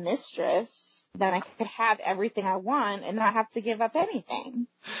my mistress. Then I could have everything I want and not have to give up anything.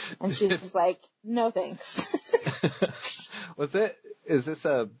 And she's like, no thanks. Is this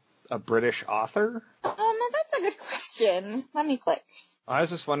a British author? That's a good question. Let me click. I was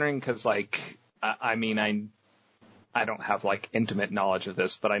just wondering because, like, I mean, I don't have, like, intimate knowledge of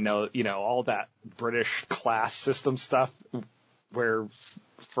this, but I know, all that British class system stuff where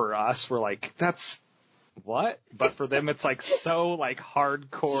for us, we're like, that's what? But for them, it's, like, so, like,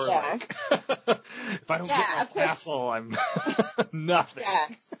 hardcore, like, if I don't get my castle, I'm nothing. Yeah.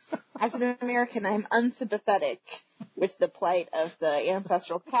 As an American, I'm unsympathetic with the plight of the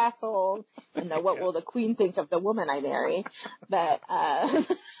ancestral castle and what will the queen think of the woman I marry. But, I'm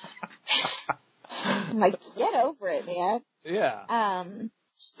like, get over it, man. Yeah.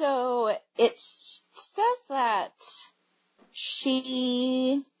 So it says that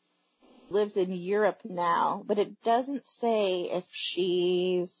she lives in Europe now, but it doesn't say if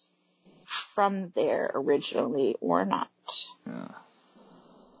she's from there originally or not.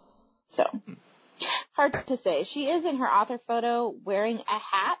 So, hard to say. She is in her author photo wearing a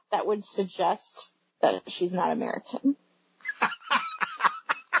hat that would suggest that she's not American.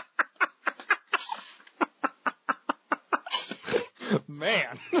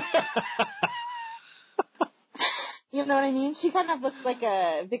 Man. You know what I mean? She kind of looks like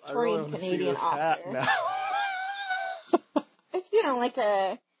a Victorian Canadian author. It's,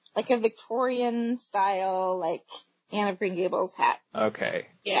 like a Victorian style, like Anne of Green Gables hat. Okay.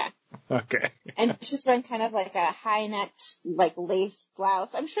 Yeah. Okay. And she's wearing kind of like a high-necked, like lace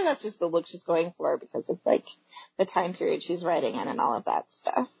blouse. I'm sure that's just the look she's going for because of like the time period she's writing in and all of that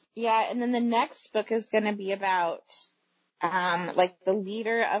stuff. Yeah, and then the next book is going to be about like the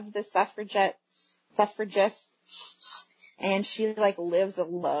leader of the suffragists, and she like lives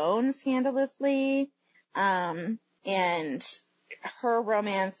alone scandalously. And her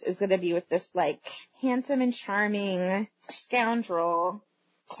romance is going to be with this like handsome and charming scoundrel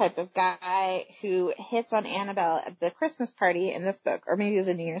type of guy who hits on Annabelle at the Christmas party in this book, or maybe it was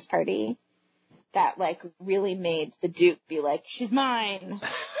a New Year's party, that like really made the Duke be like, she's mine.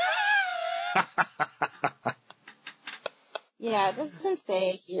 Yeah, it doesn't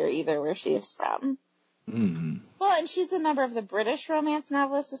say here either where she is from. Mm-hmm. Well, and she's a member of the British Romance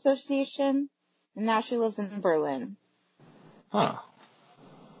Novelists Association, and now she lives in Berlin. Huh.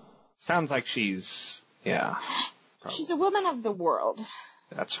 Sounds like she's, yeah. Probably. She's a woman of the world.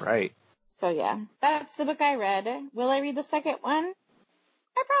 That's right. So yeah, that's the book I read. Will I read the second one?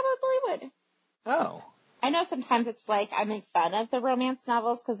 I probably would. Oh. I know sometimes it's like I make fun of the romance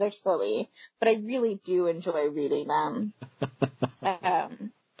novels because they're silly, but I really do enjoy reading them.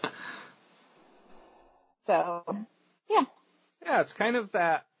 So, yeah. Yeah, it's kind of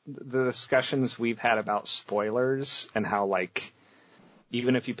the discussions we've had about spoilers and how, like,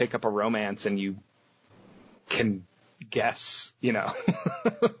 even if you pick up a romance and you can guess, what's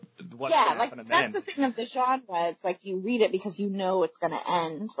going to happen at the end. That's the thing of the genre. It's like you read it because you know it's going to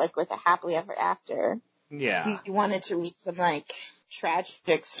end, like with a happily ever after. Yeah. If you wanted to read some, like,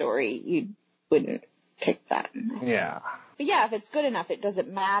 tragic story, you wouldn't pick that. Yeah. But yeah, if it's good enough, it doesn't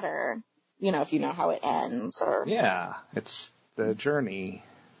matter, if you know how it ends or. Yeah, it's the journey.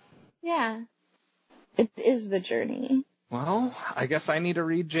 Yeah. It is the journey. Well, I guess I need to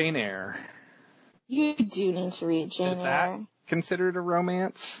read Jane Eyre. You do need to read Jane Eyre. Is that considered a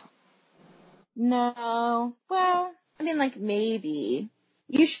romance? No. Well, I mean, like, maybe.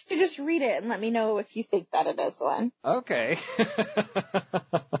 You should just read it and let me know if you think that it is one. Okay.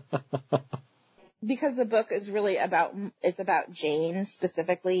 Because the book is really about Jane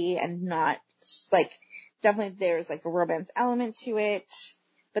specifically and not, like, definitely there's, like, a romance element to it,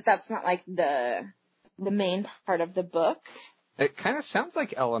 but that's not, like, the main part of the book. It kind of sounds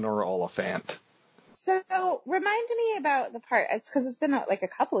like Eleanor Oliphant. So, remind me about the part, it's because it's been, like, a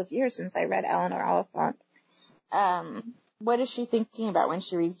couple of years since I read Eleanor Oliphant. What is she thinking about when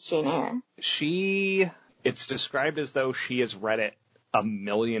she reads Jane Eyre? It's described as though she has read it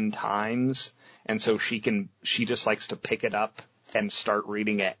 1,000,000 times, and so she just likes to pick it up and start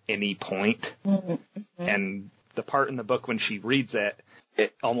reading at any point. Mm-hmm. And the part in the book when she reads it,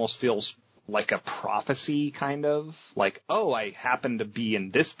 it almost feels like a prophecy, kind of. Like, oh, I happen to be in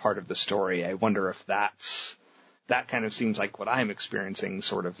this part of the story. I wonder if that kind of seems like what I'm experiencing,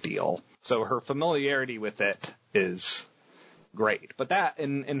 sort of deal. So her familiarity with it is great. But that,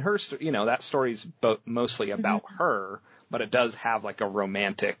 in her, that story's mostly about her, but it does have like a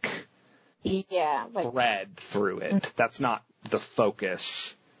romantic thread through it. That's not the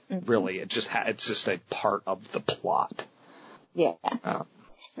focus, really. It's just a part of the plot. Yeah.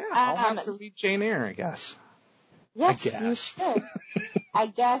 I'll have to read Jane Eyre, I guess. Yes, you should. I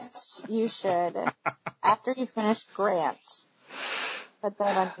guess you should. After you finish Grant. put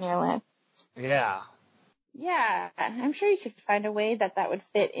that on your list. Yeah. Yeah, I'm sure you could find a way that would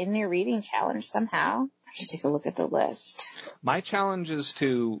fit in your reading challenge somehow. I should take a look at the list. My challenge is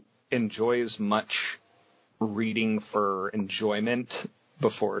to enjoy as much reading for enjoyment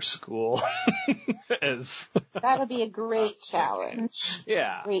before school as That'll be a great challenge.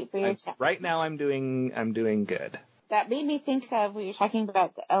 yeah. Great for your challenge. Right now I'm doing good. That made me think of when you're talking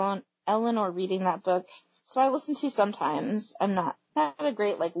about the Eleanor reading that book. So I listen to sometimes. I'm not a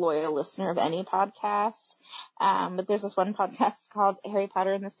great loyal listener of any podcast. But there's this one podcast called Harry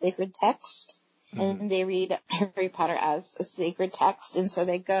Potter and the Sacred Text. Mm-hmm. And they read Harry Potter as a sacred text. And so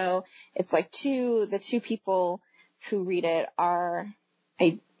they go, it's like the two people who read it are,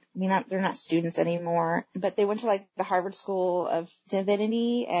 they're not students anymore, but they went to the Harvard School of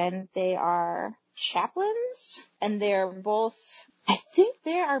Divinity, and they are chaplains, and they are both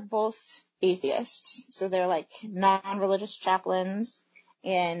atheists. So they're non-religious chaplains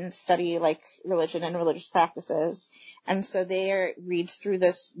and study religion and religious practices. And so they read through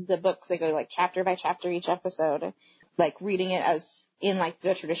the books. They go chapter by chapter each episode, reading it as in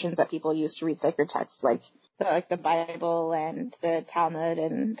the traditions that people use to read sacred texts, the Bible and the Talmud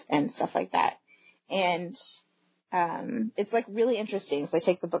and stuff like that. And it's really interesting. So they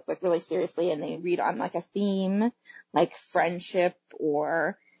take the book really seriously, and they read on a theme friendship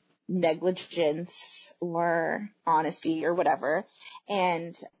or negligence or honesty or whatever.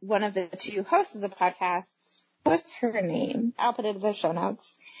 And one of the two hosts of the podcasts, what's her name? I'll put it in the show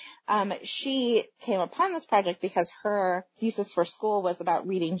notes. She came upon this project because her thesis for school was about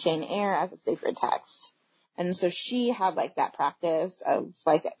reading Jane Eyre as a sacred text. And so she had that practice of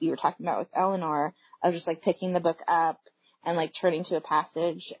you were talking about with Eleanor, of just picking the book up and turning to a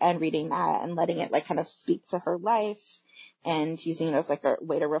passage and reading that and letting it kind of speak to her life and using it as a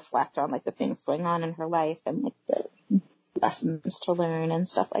way to reflect on the things going on in her life and the lessons to learn and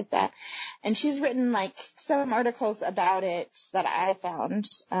stuff like that. And she's written some articles about it that I found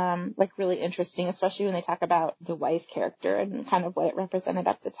really interesting, especially when they talk about the wife character and kind of what it represented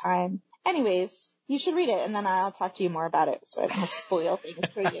at the time. Anyways, you should read it, and then I'll talk to you more about it so I don't have to spoil things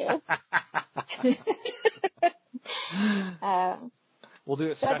for you. We'll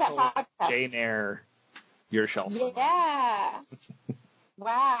do a special Jane Eyre Your Shelf. Yeah.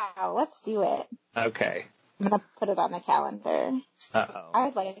 Wow, let's do it. Okay. I'm going to put it on the calendar. Uh-oh. I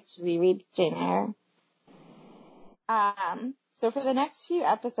would like to reread Jane Eyre. So for the next few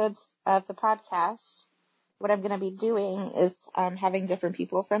episodes of the podcast, what I'm going to be doing is having different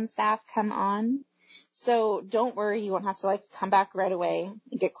people from staff come on. So don't worry, you won't have to come back right away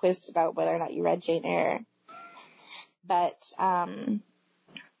and get quizzed about whether or not you read Jane Eyre. But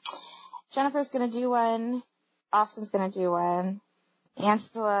Jennifer's going to do one, Austin's going to do one,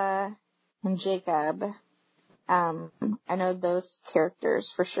 Angela and Jacob. I know those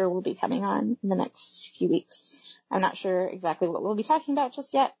characters for sure will be coming on in the next few weeks. I'm not sure exactly what we'll be talking about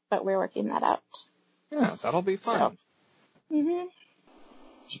just yet, but we're working that out. Yeah, that'll be fun. So, do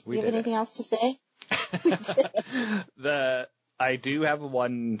you have anything else to say? I do have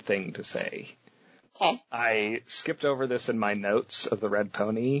one thing to say. Okay. I skipped over this in my notes of the Red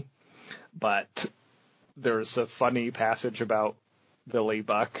Pony, but there's a funny passage about Billy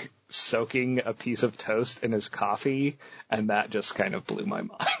Buck soaking a piece of toast in his coffee, and that just kind of blew my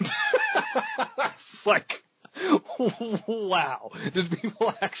mind. It's wow, did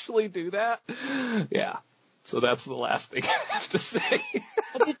people actually do that? Yeah. So that's the last thing I have to say.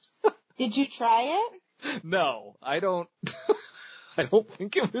 Did you try it? No, I don't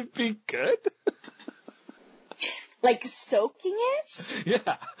think it would be good. Soaking it?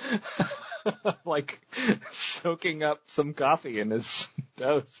 Yeah. Soaking up some coffee in his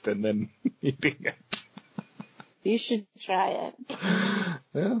toast and then eating it. You should try it.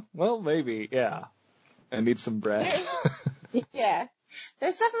 Yeah, well, maybe, yeah. I need some bread. Yeah.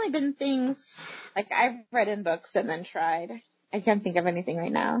 There's definitely been things, I've read in books and then tried. I can't think of anything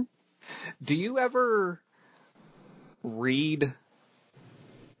right now. Do you ever read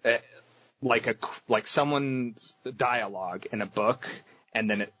someone's dialogue in a book, and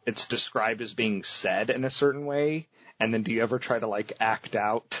then it's described as being said in a certain way, and then do you ever try to act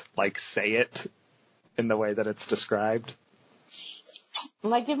out, say it in the way that it's described?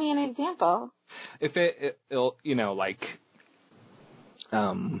 Give me an example. If it'll,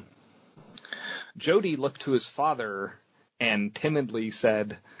 Jody looked to his father and timidly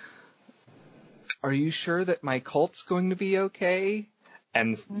said, "Are you sure that my cult's going to be okay?"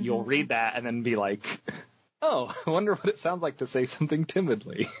 And you'll read that and then be like, "Oh, I wonder what it sounds like to say something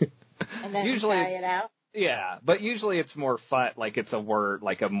timidly." And then usually, try it out. Yeah, but usually it's more fun, it's a word,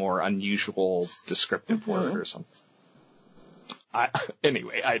 a more unusual descriptive word or something.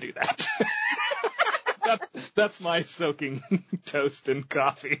 Anyway, I do that. That's my soaking toast in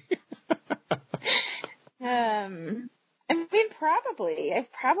coffee. I mean, probably.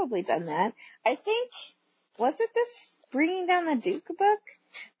 I've probably done that. I think, was it this Bringing Down the Duke book?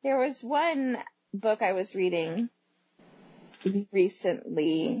 There was one book I was reading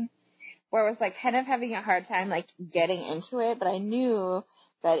recently where I was like kind of having a hard time like getting into it, but I knew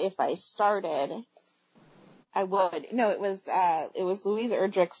that if I started, I would. No, it was Louise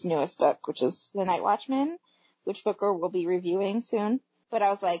Erdrich's newest book, which is The Night Watchman, which Booker will be reviewing soon. But I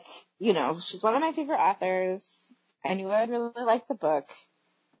was like, you know, she's one of my favorite authors. I knew I'd really like the book,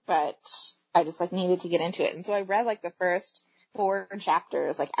 but I just like needed to get into it. And so I read like the first 4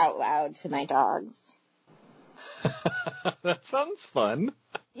 chapters like out loud to my dogs. That sounds fun.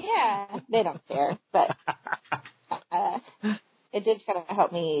 Yeah, they don't care, but it did kind of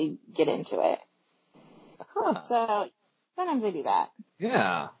help me get into it. Huh. So sometimes I do that.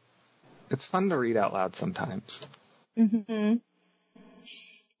 Yeah. It's fun to read out loud sometimes. Mm-hmm.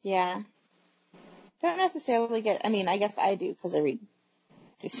 Yeah. Don't necessarily I mean, I guess I do because I read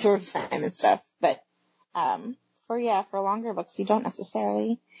story time and stuff, but for longer books, you don't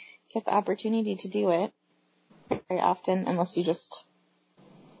necessarily get the opportunity to do it very often unless you just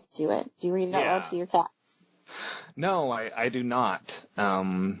do it. Do you read it out loud to your cats? No, I do not.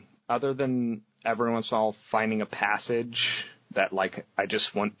 Other than every once in a while finding a passage that like I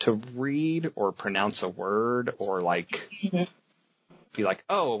just want to read or pronounce a word or like be like,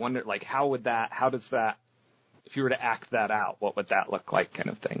 oh, I wonder like how does that, if you were to act that out, what would that look like kind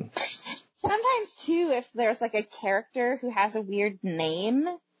of thing? Sometimes too, if there's like a character who has a weird name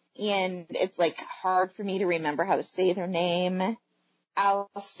and it's like hard for me to remember how to say their name, I'll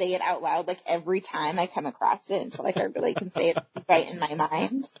say it out loud like every time I come across it until like I really can say it right in my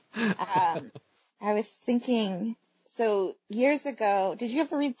mind. I was thinking, so years ago, did you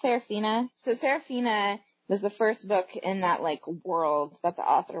ever read Serafina? So Serafina was the first book in that like world that the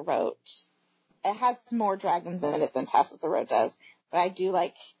author wrote. It has more dragons in it than Task of the Road does, but I do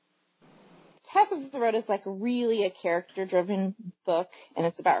like Task of the Road is like really a character-driven book, and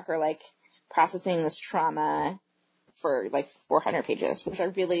it's about her like processing this trauma for like 400 pages, which I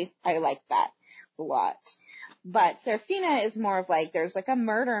like that a lot. But Serafina is more of like, there's like a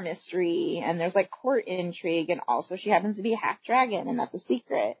murder mystery and there's like court intrigue, and also she happens to be a half dragon and that's a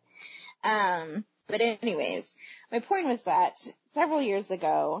secret. But anyways, my point was that several years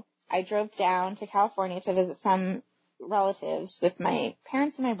ago, I drove down to California to visit some relatives with my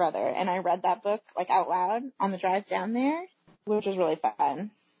parents and my brother, and I read that book like out loud on the drive down there, which was really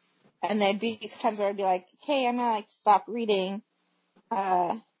fun. And there'd be times where I'd be like, okay, I'm gonna like stop reading.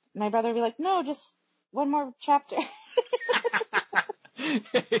 My brother would be like, no, just one more chapter.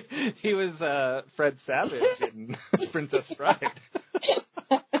 He was Fred Savage in Princess Bride.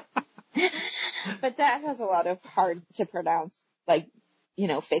 But that has a lot of hard to pronounce, like, you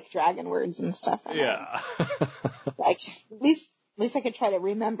know, fake dragon words and stuff. Yeah. Like, at least I could try to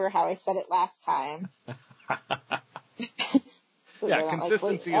remember how I said it last time. So yeah,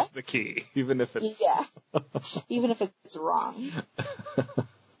 consistency is the key, even if it's... Yeah, even if it's wrong.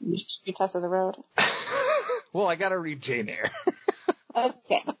 You should be Tess of the Road. Well, I gotta read Jane Eyre.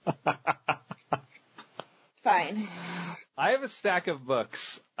 Okay. Fine. I have a stack of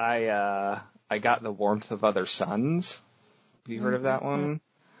books. I got The Warmth of Other Suns. Have you heard of that one?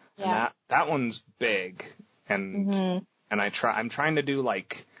 Yeah. And that one's big. And and I'm trying to do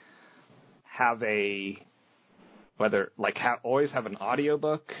like always have an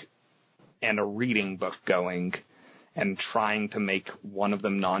audiobook and a reading book going, and trying to make one of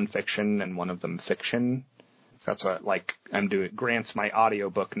them nonfiction and one of them fiction. So that's what I'm doing. Grant's my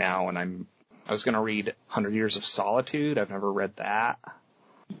audiobook now, and I was going to read 100 Years of Solitude. I've never read that.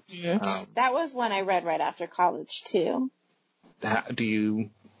 That was one I read right after college too. What do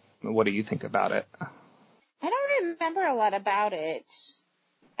you think about it? I don't remember a lot about it.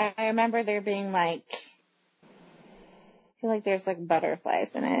 I remember there being like, I feel like there's like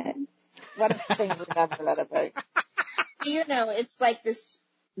butterflies in it. What a thing to remember that about. You know, it's like this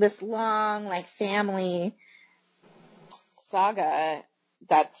long like family saga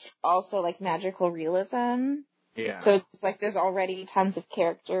that's also like magical realism. Yeah. So it's like there's already tons of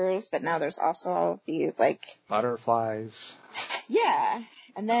characters, but now there's also all of these like butterflies. Yeah.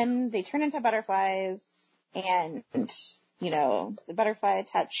 And then they turn into butterflies, and you know, the butterfly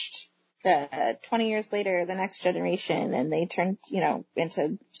touched 20 years later the next generation, and they turned, you know,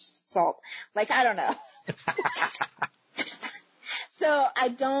 into salt. Like, I don't know. So I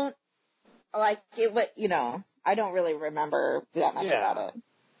don't like it, but you know, I don't really remember that much about it.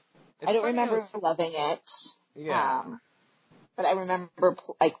 I don't remember loving it. Yeah. but I remember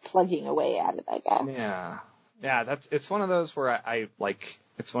plugging away at it, I guess. Yeah. Yeah, it's one of those where I like,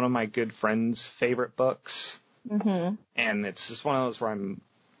 it's one of my good friend's favorite books. Mm-hmm. And it's just one of those where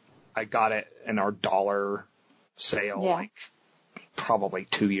I got it in our dollar sale, like, probably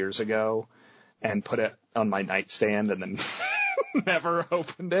 2 years ago, and put it on my nightstand and then never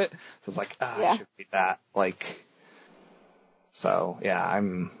opened it. So I was like, I should read that. Like, so yeah,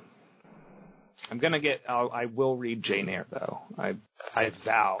 I'm gonna I will read Jane Eyre though. I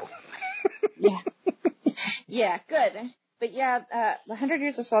vow. Yeah. Yeah, good. But yeah, the 100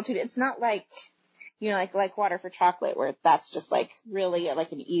 Years of Solitude, it's not like, like Water for Chocolate, where that's just like really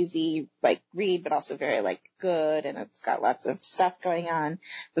like an easy like read, but also very like good, and it's got lots of stuff going on.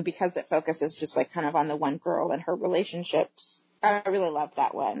 But because it focuses just like kind of on the one girl and her relationships, I really love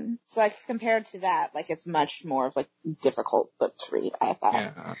that one. So like compared to that, like it's much more of like difficult book to read, I thought.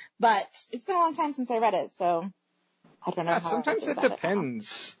 Yeah. But it's been a long time since I read it, so I don't know. Yeah, sometimes it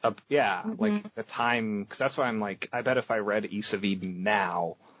depends. Like the time, because that's why I'm like, I bet if I read Ace of Eden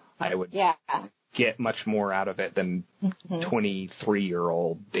now, I would get much more out of it than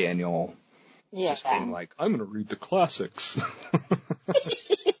 23-year-old Daniel just being like, I'm going to read the classics.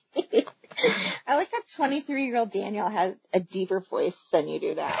 I like that 23-year-old Daniel has a deeper voice than you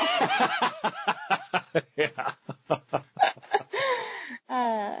do now. Yeah.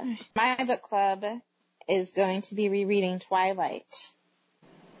 My book club is going to be rereading Twilight.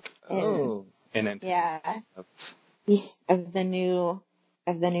 And then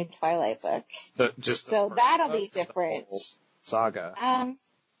of the new Twilight book. So that'll be different. Saga.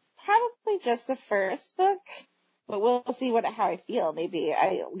 Probably just the first book, but we'll see how I feel. Maybe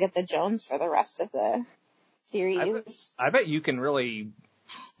I'll get the Jones for the rest of the series. I bet you can really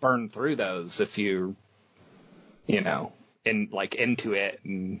burn through those if you into it,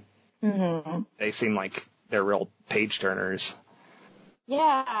 and they seem like they're real page turners.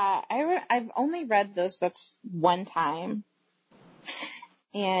 Yeah, I've only read those books one time,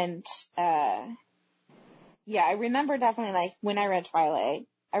 and I remember definitely like when I read Twilight,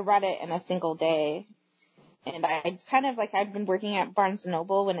 I read it in a single day, and I kind of like I'd been working at Barnes &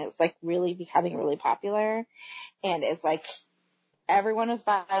 Noble when it's like really becoming really popular, and it's like everyone was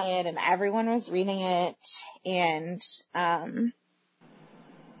buying it and everyone was reading it, and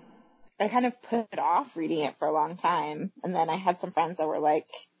I kind of put off reading it for a long time, and then I had some friends that were like,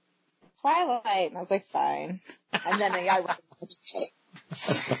 Twilight, and I was like, fine. And then I read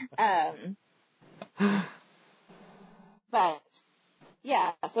it. But,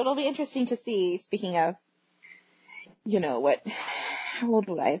 yeah, so it'll be interesting to see, speaking of, how old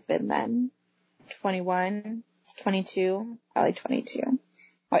would I have been then? 21, 22, probably 22.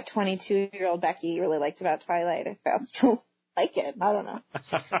 What 22-year-old Becky really liked about Twilight, if I still like it. I don't know.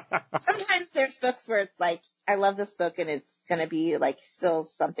 Sometimes there's books where it's like, I love this book and it's going to be like still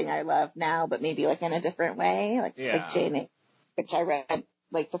something I love now, but maybe like in a different way. Like Jane Eyre, which I read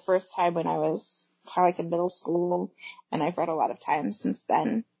like the first time when I was probably like in middle school, and I've read a lot of times since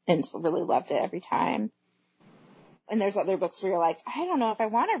then and really loved it every time. And there's other books where you're like, I don't know if I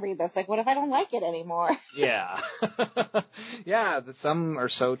want to read this. Like, what if I don't like it anymore? Yeah. Yeah, some are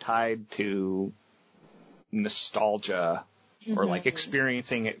so tied to nostalgia or like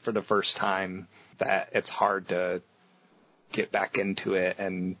experiencing it for the first time that it's hard to get back into it.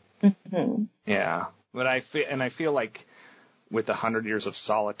 And yeah, but I feel like with 100 Years of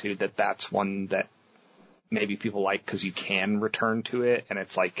Solitude that's one that maybe people like because you can return to it, and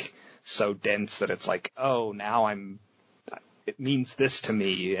it's like so dense that it's like, oh, now it means this to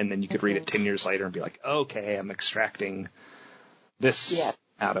me, and then you could read it 10 years later and be like, okay, I'm extracting this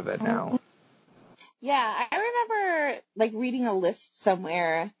out of it now. Yeah, I remember like reading a list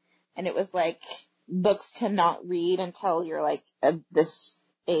somewhere, and it was like books to not read until you're like at this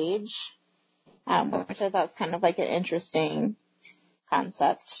age, which I thought was kind of like an interesting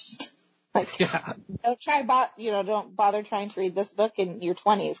concept. Like, don't bother trying to read this book in your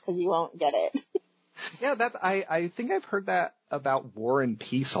 20s because you won't get it. Yeah, I think I've heard that about War and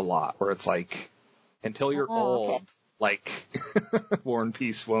Peace a lot, where it's like, until you're old, like, War and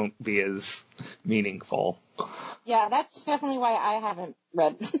Peace won't be as meaningful. Yeah, that's definitely why I haven't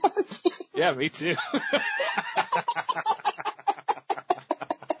read War and Peace. Yeah, me too.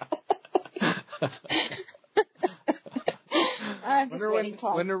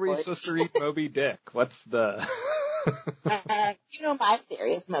 When are we supposed to read Moby Dick? What's the... my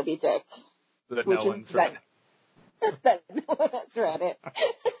theory of Moby Dick. That no one's read it. That no one has read it.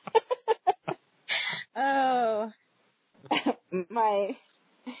 Oh. My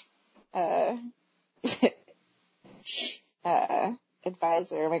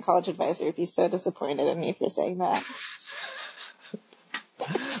my college advisor would be so disappointed in me for saying that.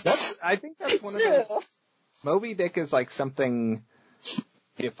 I think that's one of those. Moby Dick is like something.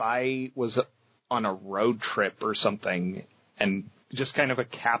 If I was on a road trip or something, and just kind of a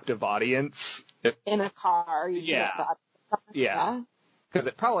captive audience. In a car. Yeah. Because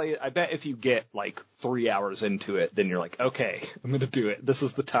it probably, I bet if you get like 3 hours into it, then you're like, okay, I'm going to do it. This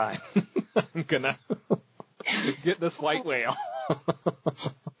is the time. I'm going to get this white whale.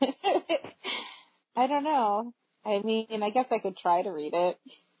 I don't know. I mean, I guess I could try to read it.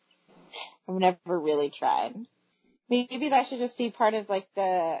 I've never really tried. Maybe that should just be part of like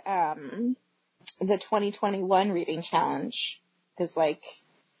the 2021 reading challenge. Cause like,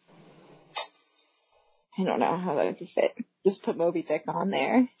 I don't know how that would fit. Just put Moby Dick on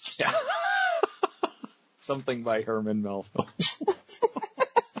there. Yeah. Something by Herman Melville.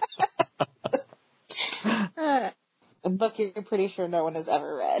 A book you're pretty sure no one has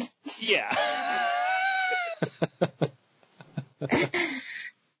ever read. Yeah.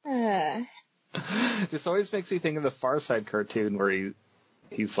 This always makes me think of the Far Side cartoon where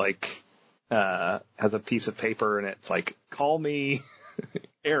he's like, has a piece of paper and it's like, call me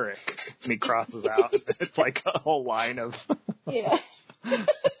Eric, and he crosses out. And it's like a whole line of. Yeah.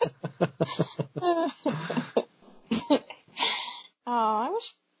 Oh,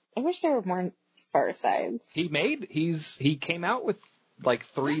 I wish there were more Far Sides. He came out with like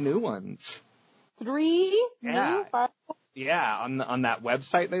 3 new ones. 3 new Far Sides? Yeah, on that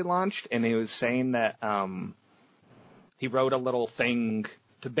website they launched, and he was saying that he wrote a little thing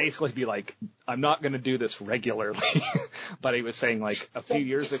to basically be like, I'm not going to do this regularly, but he was saying like a few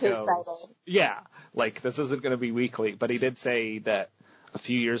years ago, yeah, like this isn't going to be weekly, but he did say that a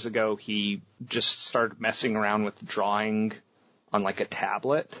few years ago he just started messing around with drawing on like a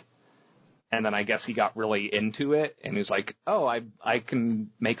tablet, and then I guess he got really into it, and he was like, oh, I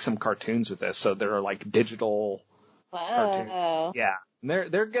can make some cartoons with this, so there are like digital. Wow. Yeah,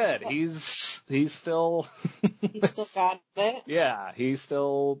 they're good. He's still. He's still got it. Yeah,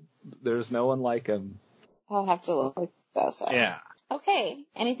 there's no one like him. I'll have to look those up. Yeah. Okay.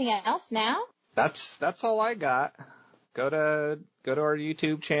 Anything else now? That's all I got. Go to our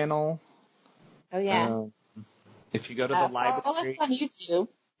YouTube channel. Oh yeah. If you go to the library. Follow us on YouTube.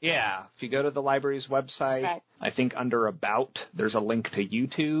 Yeah, if you go to the library's website, right. I think under About, there's a link to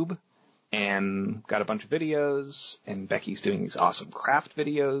YouTube. And got a bunch of videos, and Becky's doing these awesome craft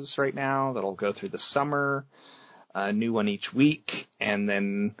videos right now that'll go through the summer, a new one each week, and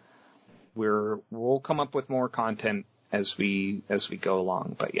then we'll come up with more content as we go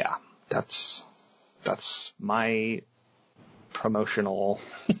along. But yeah, that's my promotional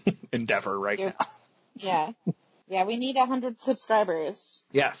endeavor right now. Yeah. Yeah, we need 100 subscribers.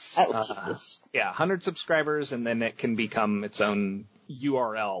 Yes. At least. Yeah, 100 subscribers, and then it can become its own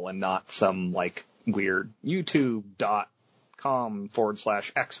URL and not some like weird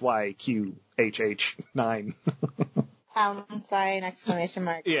youtube.com/XYQHH9. ! Exclamation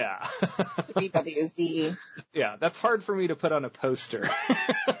mark. Yeah. 3WZ. Yeah, that's hard for me to put on a poster.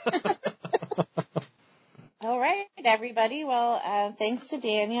 All right, everybody. Well, thanks to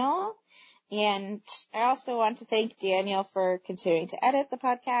Daniel. And I also want to thank Daniel for continuing to edit the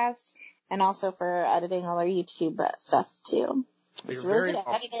podcast and also for editing all our YouTube stuff too. He's a really good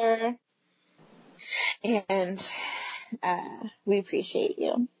editor. And we appreciate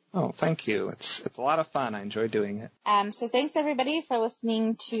you. Oh, thank you. It's a lot of fun. I enjoy doing it. So thanks everybody for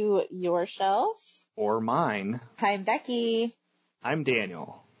listening to Your Shelf. Or mine. I'm Becky. I'm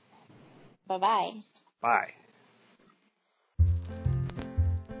Daniel. Bye-bye. Bye.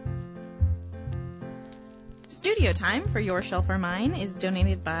 Studio time for Your Shelf or Mine is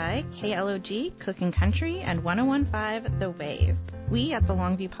donated by KLOG, Cooking Country, and 1015 The Wave. We at the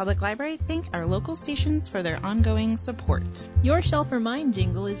Longview Public Library thank our local stations for their ongoing support. Your Shelf or Mine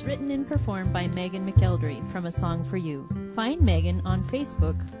jingle is written and performed by Megan McElderry from A Song for You. Find Megan on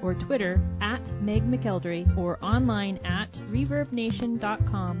Facebook or Twitter at Meg McElderry or online at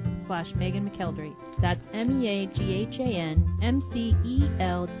reverbnation.com/Megan McElderry. That's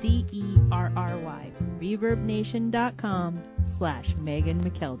MEAGHANMCELDERRY. reverbnation.com/Megan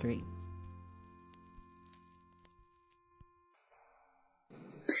McElderry.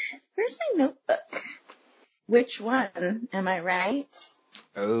 Where's my notebook? Which one? Am I right?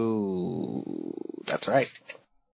 Oh, that's right.